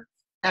picture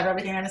of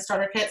everything in the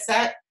starter kit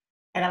set,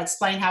 and I'll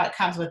explain how it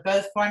comes with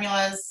both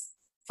formulas,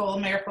 full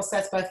Miracle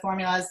sets, both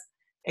formulas.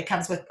 It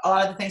comes with a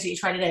lot of the things that you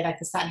tried today, like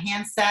the satin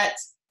hand set,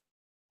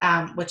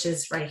 which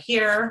is right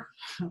here.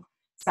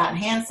 Satin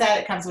hand set.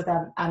 It comes with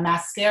a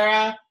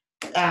mascara,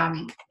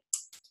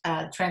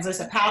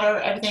 translucent powder,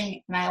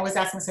 everything. And I always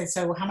ask them, say,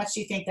 so well, how much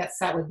do you think that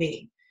set would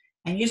be?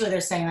 And usually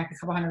they're saying like a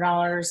couple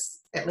 $100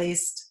 at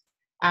least.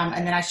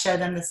 And then I show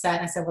them the set,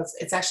 and I said, well,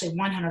 it's actually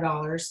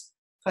 $100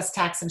 plus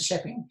tax and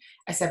shipping.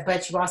 I said,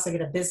 but you also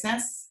get a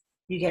business.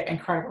 You get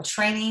incredible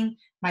training.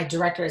 My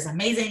director is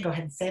amazing. Go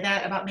ahead and say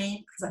that about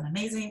me because I'm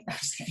amazing. I'm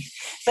just kidding.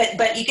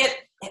 But you get,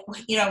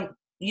 you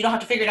don't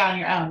have to figure it out on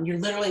your own. You're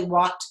literally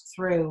walked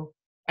through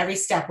every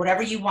step,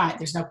 whatever you want.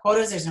 There's no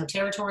quotas, there's no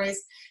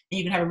territories, and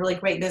you can have a really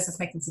great business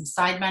making some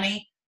side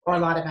money or a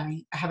lot of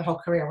money, have a whole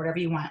career, whatever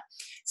you want.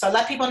 So I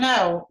let people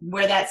know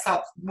where that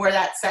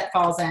set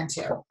falls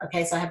into.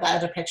 Okay, so I have that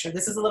other picture.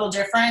 This is a little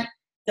different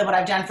than what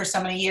I've done for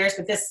so many years,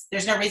 but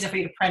there's no reason for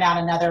you to print out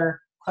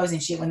another closing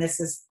sheet when this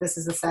is the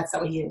sets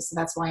that we use. So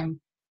that's why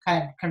I'm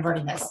kind of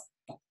converting this.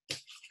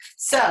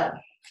 So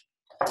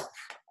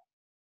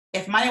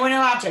If money were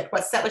no object,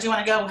 what set would you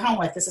want to go home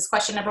with? This is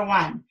question number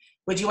 1.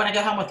 Would you want to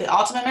go home with the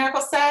Ultimate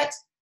Miracle Set,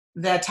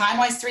 the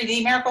Time-Wise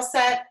 3D Miracle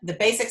Set, the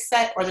Basic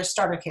Set, or the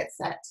Starter Kit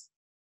Set?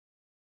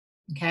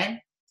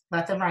 Okay,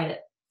 let them write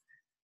it.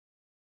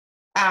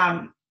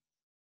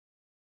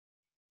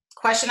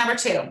 Question number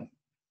 2.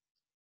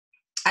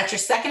 At your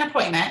second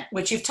appointment,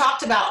 which you've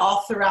talked about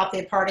all throughout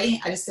the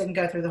party, I just didn't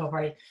go through the whole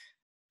party.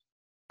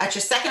 At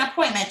your second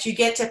appointment, you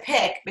get to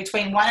pick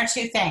between 1 or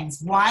 2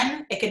 things.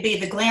 1, it could be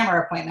the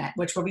glamour appointment,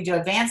 which where we do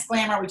advanced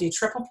glamour, we do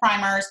triple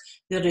primers,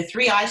 we'll do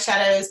 3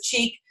 eyeshadows,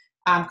 cheek,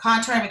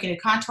 contouring, we can do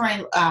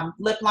contouring,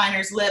 lip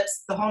liners,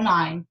 lips, the whole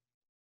 9.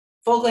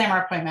 Full glamour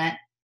appointment.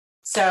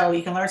 So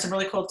you can learn some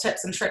really cool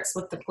tips and tricks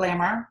with the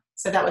glamour.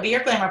 So that would be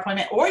your glamour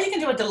appointment. Or you can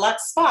do a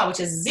deluxe spa, which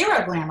is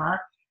 0 glamour,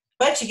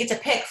 but you get to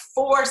pick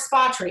 4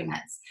 spa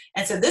treatments.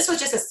 And so this was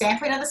just a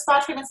sampling of the spa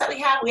treatments that we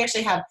have. We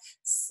actually have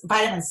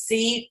vitamin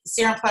C,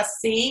 Serum Plus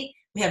C.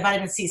 We have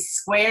vitamin C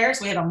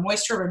squares. We have a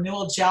moisture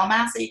renewal gel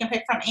mask that you can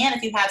pick from. And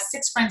if you have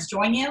 6 friends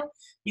join you,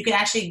 you can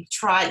actually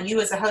try,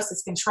 you as a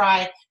hostess can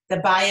try the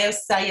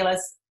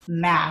Biocellulose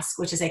mask,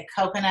 which is a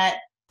coconut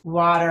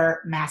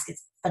water mask.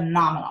 It's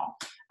phenomenal.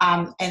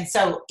 And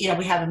so, you know,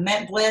 we have a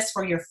Mint Bliss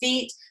for your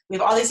feet. We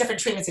have all these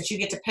different treatments that you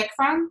get to pick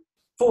from,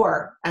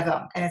 4 of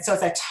them. And so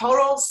it's a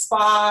total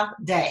spa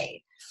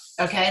day.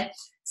 Okay.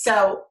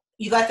 So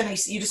you let them,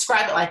 you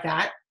describe it like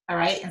that. All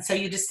right. And so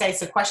you just say,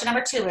 so question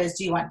number 2 is,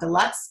 do you want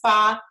deluxe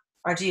spa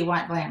or do you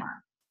want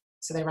glamour?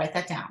 So they write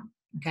that down.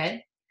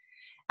 Okay.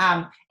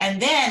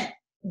 And then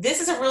this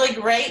is a really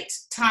great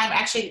time,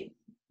 actually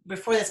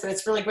before this, but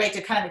it's really great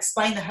to kind of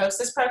explain the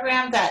hostess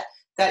program that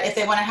if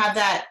they want to have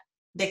that,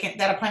 they can,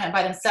 that appointment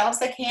by themselves,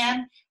 they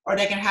can, or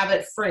they can have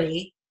it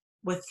free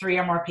with 3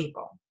 or more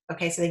people.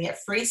 Okay. So they get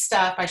free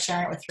stuff by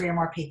sharing it with 3 or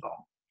more people.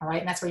 All right.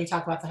 And that's where you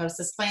talk about the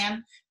hostess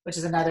plan, which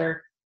is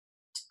another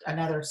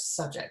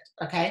subject.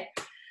 Okay.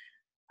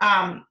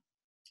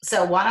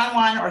 So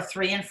 1-on-1 or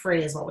 3 and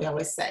free is what we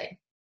always say.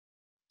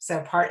 So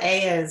part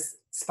A is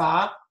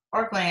spa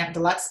or glam,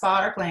 deluxe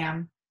spa or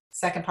glam.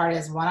 Second part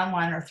is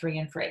 1-on-1 or 3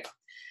 and free.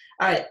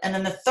 All right. And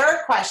then the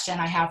third question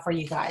I have for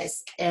you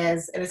guys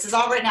is, and this is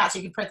all written out so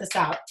you can print this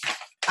out.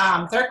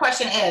 Third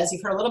question is,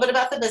 you've heard a little bit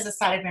about the business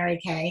side of Mary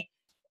Kay.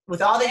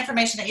 With all the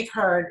information that you've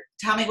heard,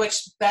 tell me which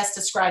best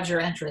describes your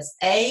interest.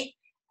 A,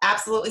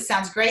 absolutely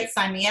sounds great,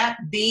 sign me up.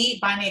 B,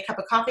 buy me a cup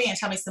of coffee and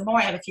tell me some more,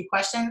 I have a few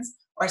questions.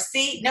 Or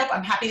C, nope,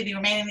 I'm happy to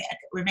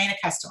remain a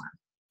customer.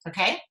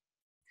 Okay?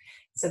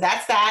 So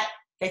that's that.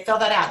 They fill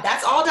that out.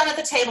 That's all done at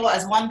the table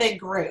as one big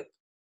group.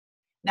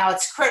 Now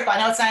it's critical. I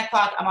know it's 9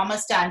 o'clock. I'm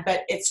almost done,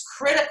 but it's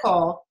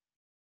critical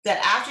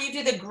that after you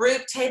do the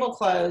group table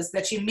close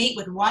that you meet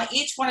with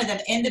each one of them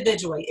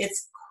individually.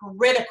 It's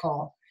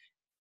critical.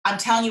 I'm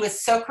telling you,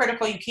 it's so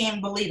critical you can't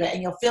even believe it.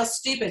 And you'll feel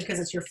stupid because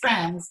it's your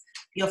friends.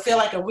 You'll feel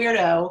like a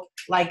weirdo,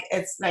 like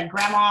it's like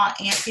grandma,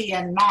 auntie,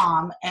 and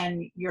mom,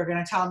 and you're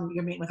going to tell them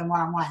you're meeting with them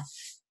one-on-one.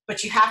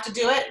 But you have to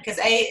do it because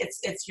A,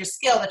 it's your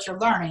skill that you're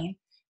learning.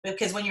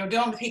 Because when you're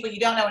doing with people you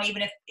don't know, and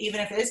even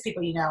if it is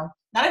people you know,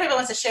 not everybody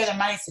wants to share their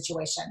money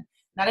situation.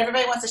 Not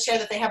everybody wants to share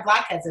that they have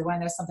blackheads. They want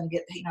to know something to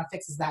get,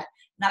 fixes that.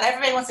 Not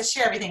everybody wants to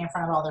share everything in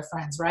front of all their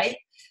friends, right?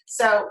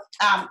 So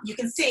you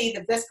can see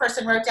that this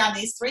person wrote down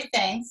these 3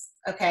 things,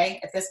 okay,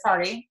 at this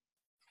party.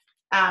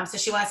 So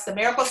she wants the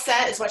miracle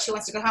set is what she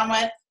wants to go home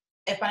with.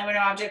 If money were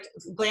no object,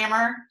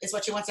 glamour is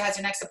what she wants to have as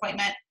her next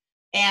appointment.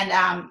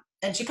 And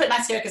she put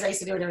nice here because I used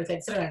to do it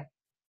everything. So anyway,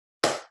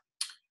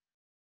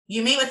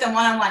 you meet with them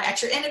one-on-one.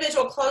 At your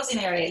individual closing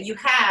area, you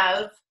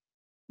have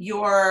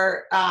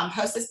your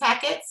hostess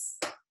packets.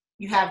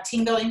 You have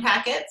team building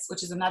packets,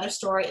 which is another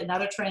story,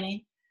 another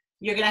training.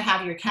 You're going to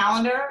have your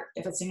calendar.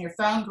 If it's in your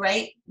phone,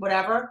 great,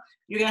 whatever.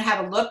 You're going to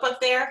have a lookbook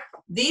there.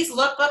 These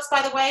lookbooks,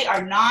 by the way,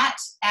 are not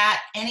at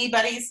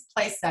anybody's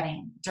place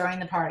setting during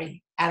the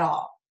party at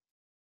all.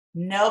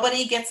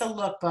 Nobody gets a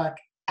lookbook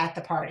at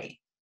the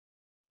party,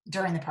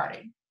 during the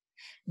party.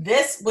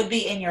 This would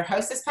be in your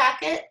hostess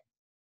packet.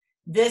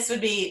 This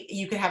would be,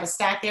 you could have a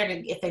stack there.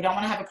 If they don't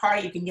want to have a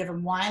party, you can give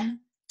them one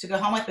to go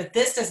home with. But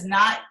this is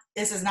not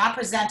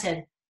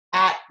presented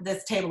at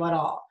this table at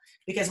all.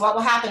 Because what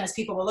will happen is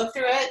people will look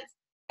through it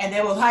and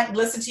they will not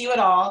listen to you at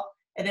all.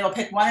 And they will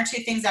pick 1 or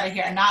 2 things out of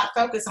here and not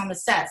focus on the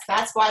sets.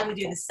 That's why we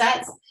do the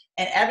sets.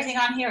 And everything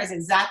on here is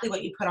exactly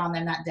what you put on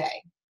them that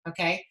day.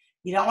 Okay?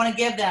 You don't want to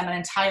give them an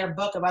entire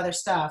book of other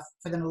stuff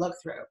for them to look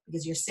through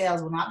because your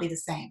sales will not be the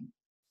same.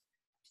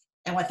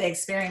 And what they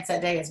experience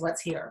that day is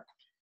what's here.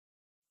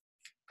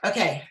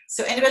 Okay,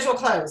 so individual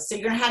clothes. So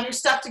you're going to have your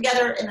stuff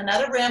together in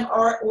another room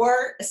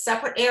or a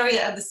separate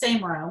area of the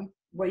same room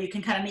where you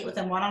can kind of meet with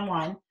them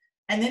one-on-one.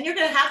 And then you're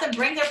going to have them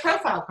bring their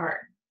profile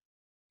card.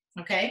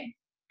 Okay?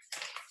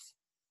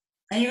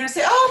 And you're going to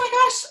say, oh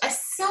my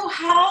gosh,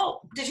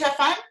 how did you have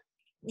fun?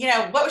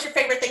 What was your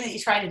favorite thing that you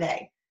tried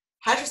today?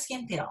 How'd your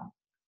skin feel?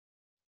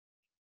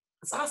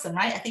 It's awesome,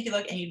 right? I think you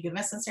look and you give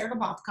them a sincere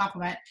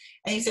compliment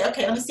and you say,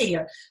 okay, let me see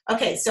here.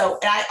 Okay, so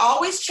and I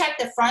always check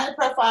the front of the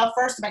profile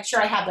first to make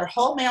sure I have their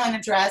whole mailing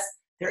address,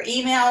 their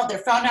email, their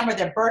phone number,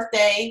 their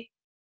birthday.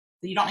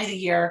 You don't need the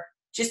year.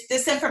 just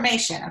this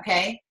information,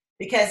 okay?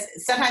 Because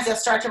sometimes they'll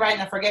start to write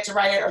and they'll forget to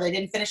write it, or they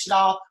didn't finish it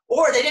all,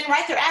 or they didn't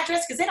write their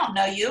address because they don't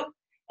know you.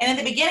 And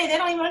in the beginning, they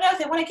don't even know if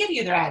they want to give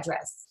you their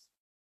address.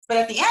 But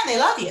at the end, they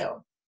love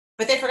you.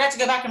 But they forgot to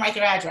go back and write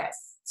their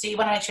address. So you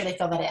want to make sure they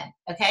fill that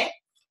in, okay?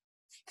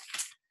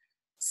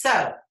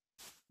 So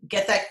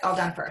get that all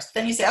done first.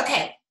 Then you say,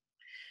 okay,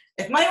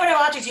 if money were no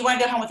object, you want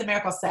to go home with a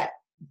miracle set.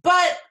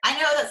 But I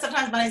know that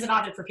sometimes money is an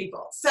object for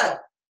people. So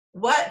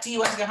what do you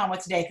want to go home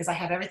with today? Because I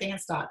have everything in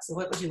stock. So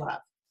what would you love?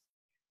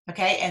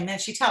 Okay, and then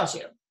she tells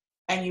you,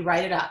 and you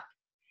write it up.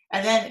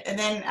 And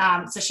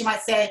then, so she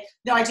might say,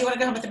 no, I do want to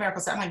go home with the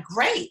miracle set. I'm like,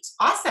 great,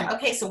 awesome.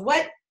 Okay, so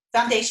what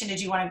foundation did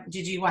you want?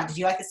 Did you like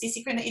the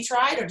CC cream that you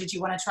tried, or did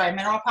you want to try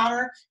mineral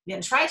powder? You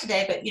didn't try it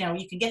today, but you know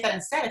you can get that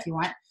instead if you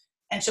want.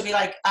 And she'll be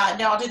like,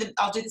 no, I'll do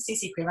the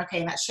CC cream. Okay,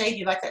 and that shade,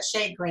 you like that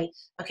shade? Great.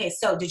 Okay,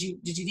 so did you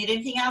need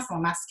anything else? Or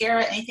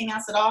mascara, anything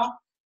else at all?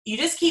 You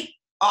just keep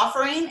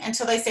offering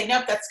until they say,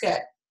 nope, that's good.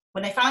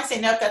 When they finally say,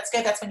 nope, that's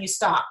good, that's when you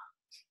stop.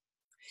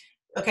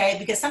 Okay,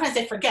 because sometimes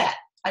they forget.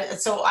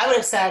 So I would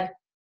have said,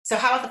 so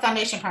how about the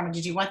foundation primer?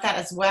 Did you want that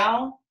as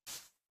well?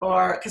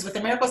 Or because with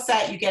the miracle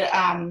set, you get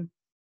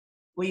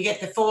you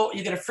get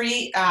a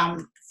free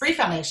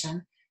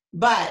foundation.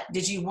 But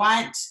did you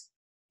want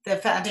the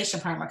foundation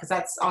primer? Because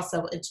that's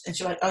also, and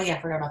she'll like, oh yeah,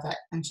 I forgot about that,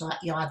 and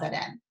you'll add that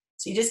in.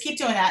 So you just keep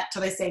doing that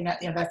till they say, no,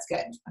 you know, that's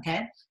good.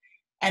 Okay,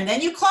 and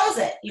then you close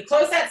it. You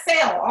close that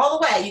sale all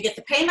the way. You get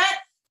the payment.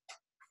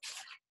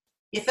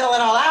 You fill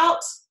it all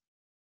out.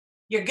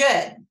 You're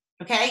good.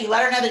 Okay, you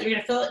let her know that you're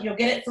gonna fill it. You'll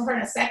get it for her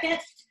in a second.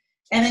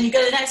 And then you go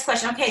to the next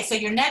question. Okay, so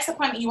your next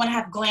appointment, you want to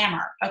have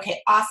glamour. Okay,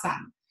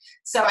 awesome.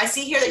 So I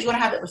see here that you want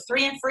to have it with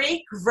 3 and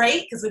free.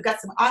 Great, because we've got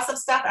some awesome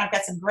stuff, and I've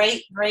got some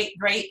great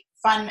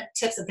fun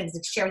tips and things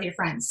to share with your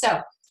friends.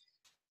 So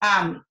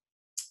I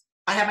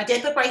have my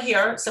date book right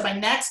here. So my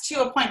next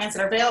 2 appointments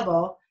that are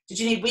available, did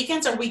you need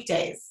weekends or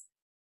weekdays?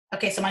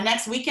 Okay, so my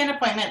next weekend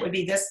appointment would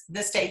be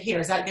this date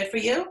here. Is that good for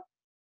you?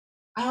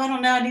 Oh, I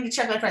don't know. I need to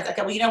check with my friends.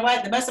 Okay, well, you know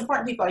what? The most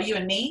important people are you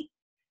and me.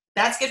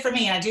 That's good for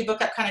me, and I do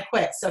book up kind of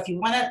quick. So if you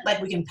want to, like,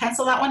 we can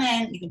pencil that one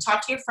in. You can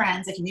talk to your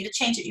friends. If you need to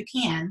change it, you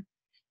can.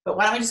 But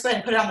why don't we just go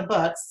ahead and put it on the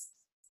books,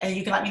 and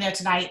you can let me know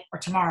tonight or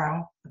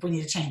tomorrow if we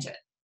need to change it.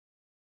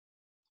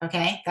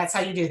 Okay? That's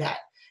how you do that.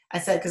 I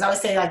said, because I always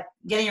say, like,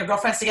 getting your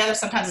girlfriends together,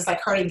 sometimes it's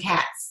like herding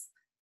cats.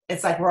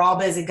 It's like we're all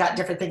busy, got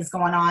different things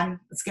going on.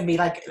 It's going to be,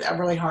 like,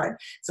 really hard.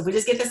 So if we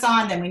just get this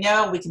on, then we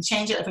know we can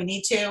change it if we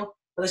need to.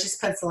 But let's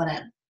just pencil it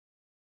in.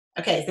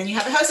 Okay, then you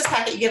have the hostess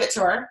packet. You give it to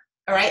her.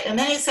 All right, and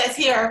then it says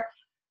here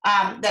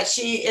that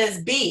she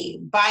is B.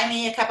 Buy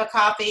me a cup of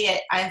coffee.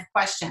 I have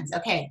questions.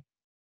 Okay,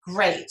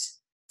 great.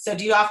 So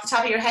do you off the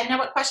top of your head know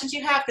what questions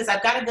you have? Because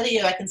I've got a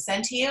video I can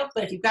send to you,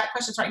 but if you've got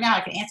questions right now,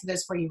 I can answer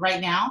those for you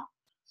right now.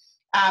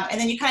 And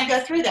then you kind of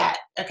go through that.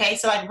 Okay,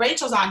 so like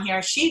Rachel's on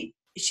here. She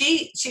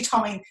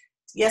told me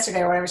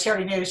yesterday or whatever. She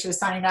already knew she was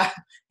signing up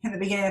in the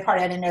beginning of the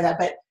party. I didn't know that,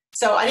 but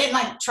so I didn't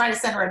like try to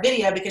send her a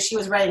video because she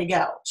was ready to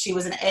go. She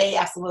was an A,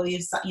 absolutely.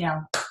 You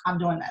know, I'm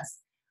doing this.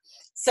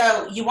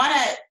 So you want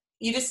to,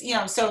 you just, you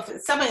know, so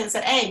if somebody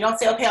said, hey, don't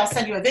say, okay, I'll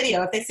send you a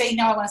video. If they say,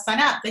 no, I want to sign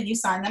up, then you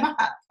sign them up,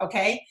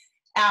 okay?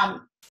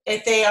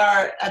 If they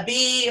are a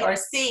B or a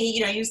C,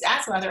 you know, you just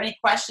ask them, are there any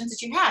questions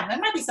that you have?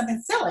 That might be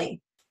something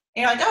silly.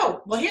 And you're like,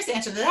 oh, well, here's the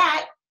answer to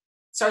that.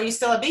 So are you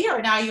still a B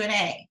or now are you an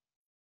A?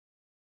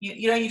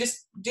 You know, you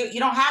just do, you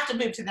don't have to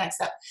move to the next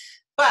step.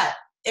 But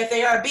if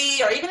they are a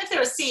B or even if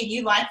they're a C and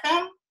you like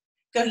them,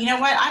 go, you know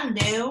what, I'm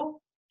new.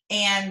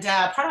 And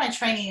part of my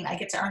training, I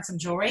get to earn some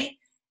jewelry.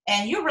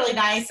 And you're really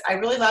nice. I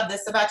really love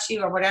this about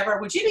you or whatever.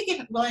 Would you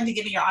be willing to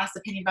give me your honest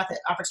opinion about the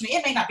opportunity?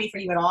 It may not be for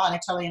you at all, and I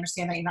totally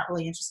understand that you're not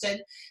really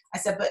interested. I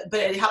said, but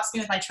it helps me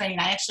with my training.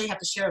 I actually have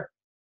to share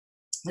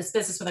this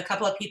business with a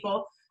couple of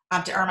people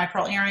to earn my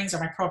pearl earrings or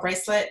my pearl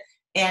bracelet,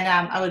 and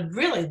I would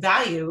really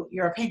value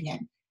your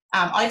opinion.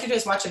 All you have to do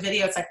is watch a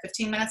video. It's like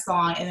 15 minutes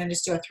long, and then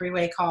just do a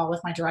 3-way call with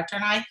my director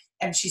and I,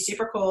 and she's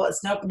super cool.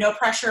 It's no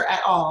pressure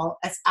at all.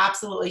 It's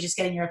absolutely just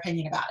getting your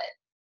opinion about it.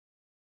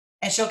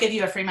 And she'll give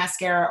you a free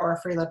mascara or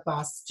a free lip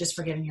gloss just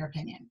for giving your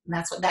opinion.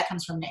 And that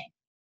comes from me.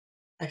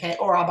 Okay,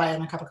 or I'll buy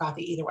them a cup of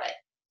coffee, either way.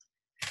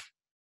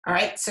 All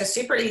right, so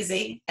super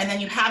easy. And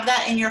then you have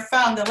that in your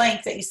phone, the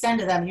link that you send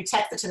to them. You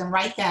text it to them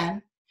right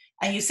then.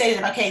 And you say to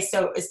them, okay,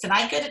 so is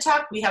tonight good to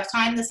talk? We have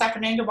time this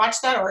afternoon to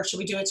watch that, or should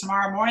we do it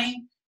tomorrow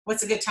morning?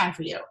 What's a good time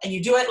for you? And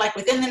you do it like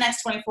within the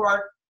next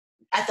 24,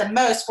 at the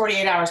most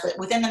 48 hours, but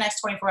within the next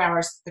 24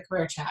 hours, the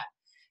career chat.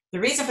 The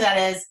reason for that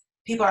is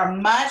people are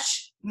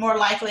much more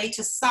likely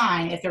to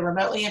sign if they're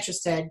remotely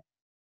interested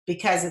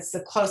because it's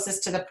the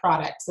closest to the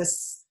product. The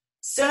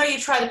sooner you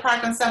try the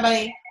product on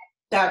somebody,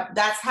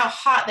 that's how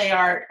hot they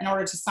are in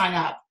order to sign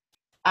up.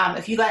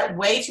 If you let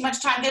way too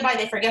much time go by,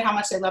 they forget how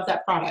much they love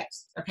that product,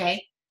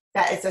 okay?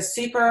 That it's a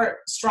super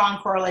strong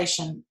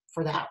correlation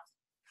for that.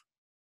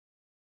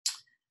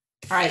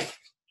 All right,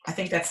 I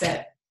think that's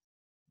it.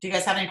 Do you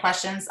guys have any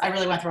questions? I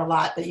really went through a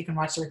lot, but you can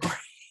watch the recording.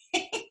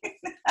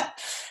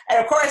 And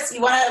of course,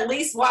 you want to at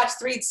least watch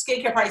 3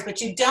 skincare parties, but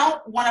you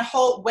don't want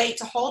to wait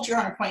to hold your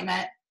own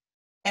appointment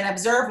and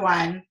observe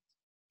one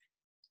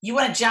you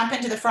want to jump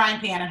into the frying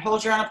pan and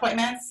hold your own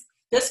appointments,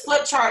 this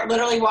flip chart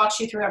literally walks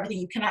you through everything.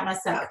 You cannot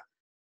mess up.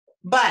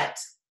 But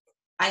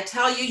I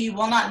tell you, you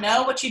will not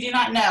know what you do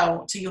not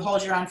know till you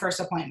hold your own first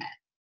appointment.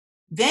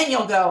 Then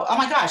you'll go, oh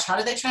my gosh, how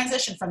did they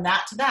transition from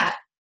that to that?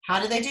 How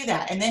did they do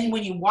that? And then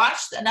when you watch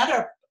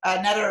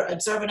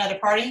observe another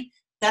party,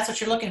 that's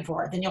what you're looking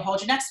for. Then you'll hold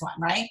your next one,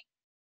 right?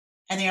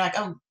 And then you're like,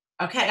 oh,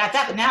 okay, I got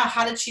that. But now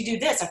how did she do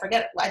this?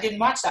 I didn't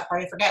watch that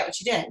party. I forget what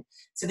she did.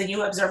 So then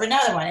you observe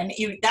another one. And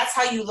that's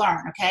how you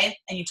learn, okay?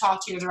 And you talk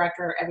to your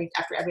director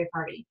after every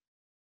party.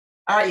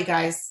 All right, you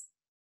guys.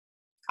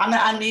 I'm going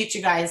to unmute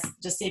you guys.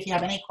 Just see if you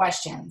have any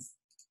questions.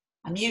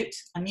 Unmute.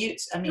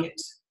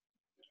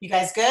 You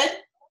guys good?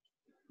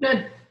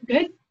 Good.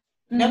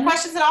 No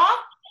questions at all?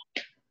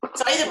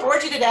 So I either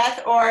bored you to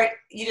death or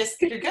you're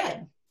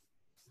good.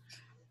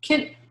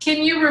 Can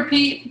you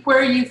repeat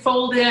where you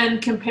fold in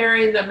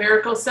comparing the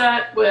miracle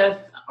set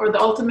or the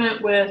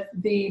ultimate with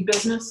the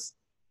business?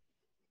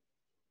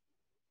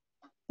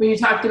 When you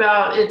talked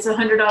about it's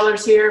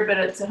 $100 here, but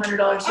it's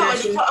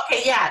 $100 here. Oh,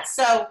 okay, yeah.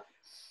 So,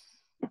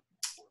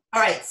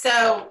 all right.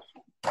 So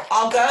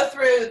I'll go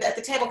through at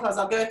the table close.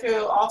 I'll go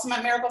through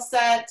ultimate miracle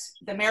set,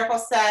 the miracle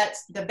set,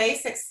 the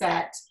basic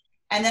set,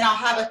 and then I'll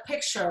have a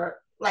picture.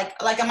 Like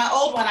on my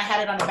old one, I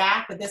had it on the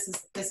back, but this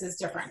is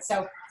different.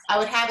 So I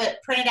would have it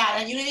printed out,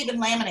 and you can even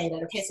laminate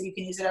it, okay, so you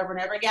can use it over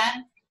and over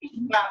again.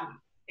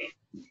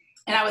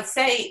 And I would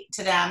say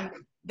to them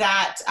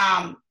that,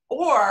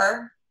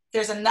 or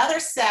there's another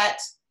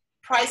set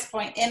price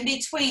point in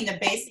between the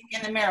basic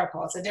and the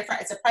miracle. It's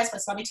a price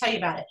point. So let me tell you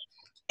about it.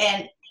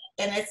 And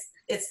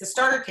it's the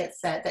starter kit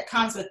set that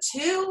comes with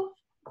two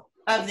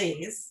of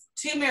these,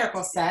 two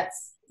miracle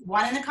sets,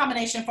 one in the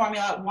combination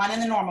formula, one in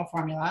the normal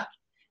formula.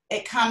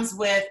 It comes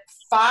with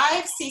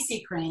 5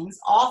 CC creams,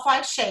 all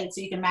 5 shades,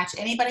 so you can match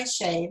anybody's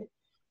shade.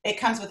 It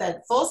comes with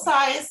a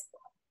full-size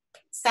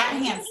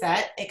satin hand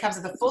set. It comes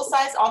with a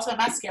full-size ultimate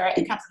mascara.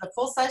 It comes with a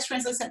full-size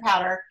translucent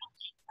powder.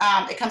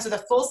 It comes with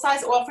a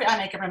full-size oil-free eye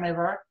makeup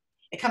remover.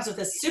 It comes with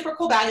a super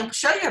cool bag. And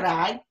show your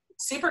bag.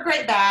 Super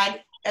great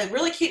bag. A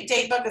really cute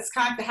date book that's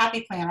kind of like the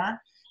Happy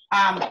Planner.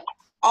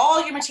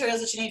 All your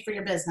materials that you need for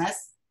your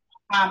business.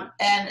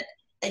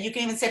 And you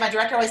can even say, my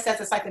director always says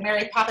it's like the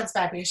Mary Poppins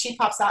bag because she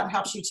pops out and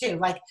helps you too.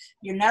 Like,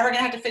 you're never going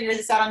to have to figure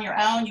this out on your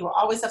own. You will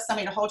always have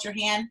somebody to hold your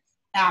hand.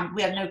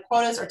 We have no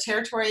quotas or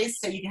territories,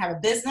 so you can have a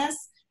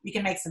business. You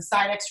can make some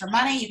side extra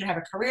money. You can have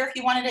a career if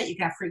you wanted it. You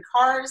can have free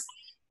cars.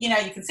 You know,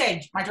 you can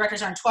say, my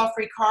director's earned 12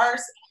 free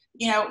cars,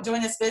 you know,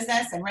 doing this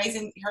business and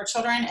raising her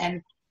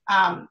children.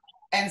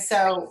 And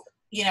so,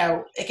 you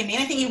know, it can be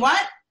anything you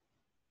want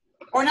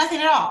or nothing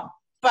at all.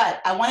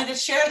 But I wanted to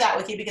share that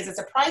with you because it's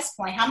a price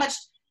point. How much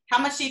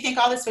do you think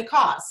all this would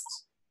cost?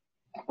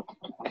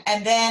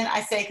 And then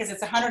I say, because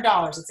it's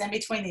 $100, it's in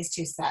between these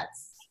two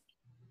sets.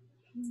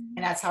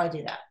 And that's how I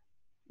do that.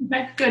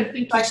 Okay, good. Thank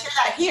you. So I share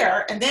that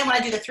here. And then when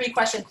I do the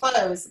 3-question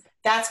close,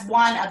 that's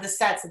one of the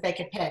sets that they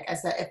could pick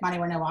as the if money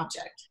were no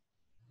object.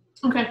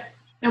 Okay.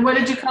 And what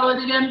did you call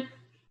it again?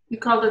 You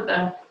called it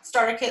the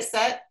starter kit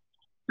set.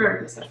 Starter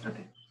kit set.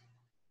 Okay.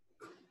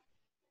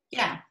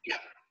 Yeah.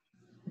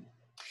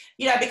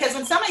 You know, because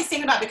when somebody's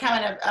thinking about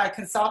becoming a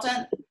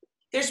consultant,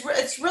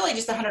 it's really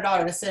just a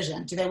 $100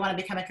 decision. Do they want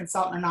to become a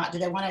consultant or not? Do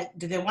they want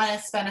to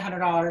spend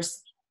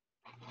 $100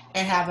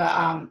 and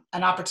have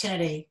an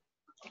opportunity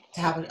to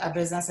have a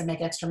business and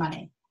make extra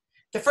money?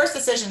 The first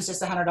decision is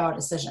just a $100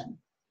 decision,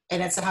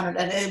 and and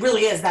it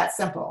really is that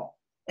simple.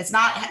 It's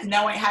not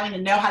having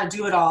to know how to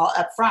do it all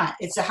up front.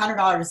 It's a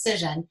 $100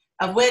 decision,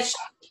 of which,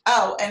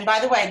 oh, and by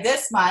the way,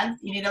 this month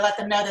you need to let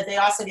them know that they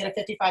also get a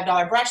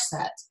 $55 brush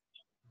set,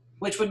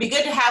 which would be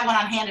good to have one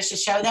on hand to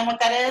show them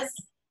what that is.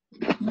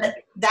 But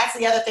that's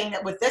the other thing,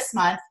 that with this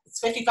month, it's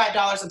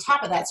 $55 on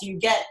top of that. So you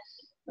get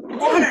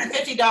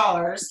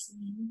 $450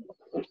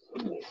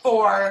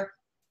 for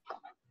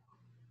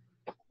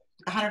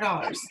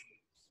 $100.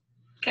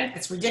 Okay.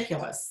 It's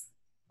ridiculous.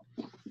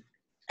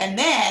 And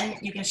then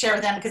you can share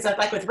with them, because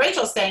like with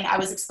Rachel's thing, I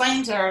was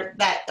explaining to her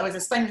that, I was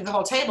explaining to the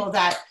whole table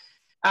that,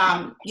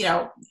 you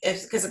know,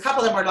 because a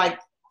couple of them were like,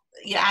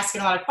 you know,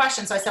 asking a lot of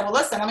questions. So I said, well,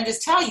 listen, let me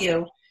just tell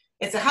you,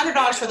 it's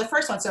 $100 for the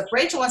first one. So if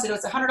Rachel wants to do it,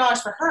 it's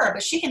 $100 for her,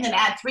 but she can then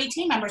add 3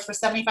 team members for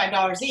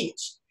 $75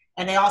 each.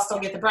 And they all still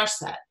get the brush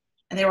set.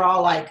 And they were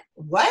all like,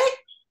 what?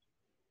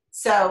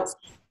 So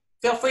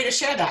feel free to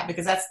share that,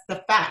 because that's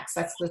the facts.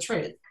 That's the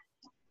truth.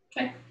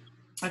 Okay.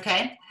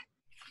 Okay.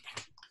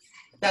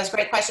 That was a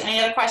great question. Any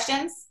other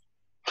questions?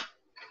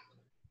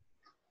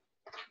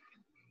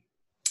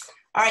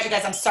 All right, you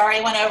guys, I'm sorry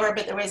I went over,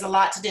 but there was a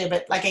lot to do.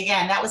 But like,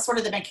 again, that was sort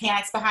of the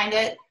mechanics behind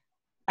it.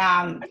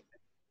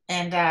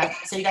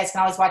 So you guys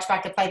can always watch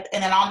back the play.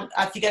 And then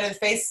if you go to the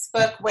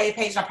Facebook wave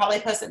page, and I'll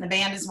probably post it in the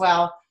band as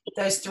well,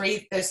 those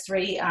three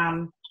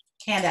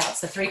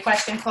handouts, the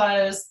 3-question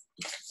close,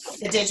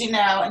 the did you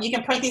know, and you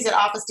can print these at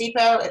Office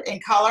Depot in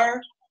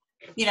color,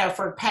 you know,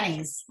 for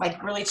pennies,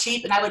 like really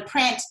cheap. And I would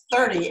print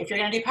 30. If you're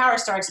going to do Power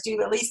Starts,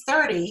 do at least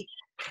 30.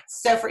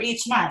 So for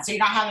each month, so you're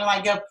not having to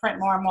like go print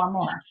more and more and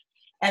more.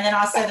 And then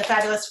also the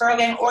Fabulous Furrow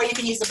Game, or you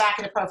can use the back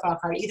of the profile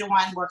card. Either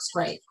one works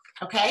great.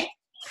 Okay?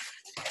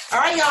 All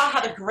right, y'all.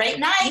 Have a great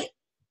night.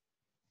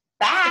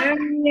 Bye.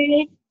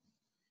 Bye.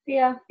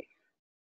 Yeah.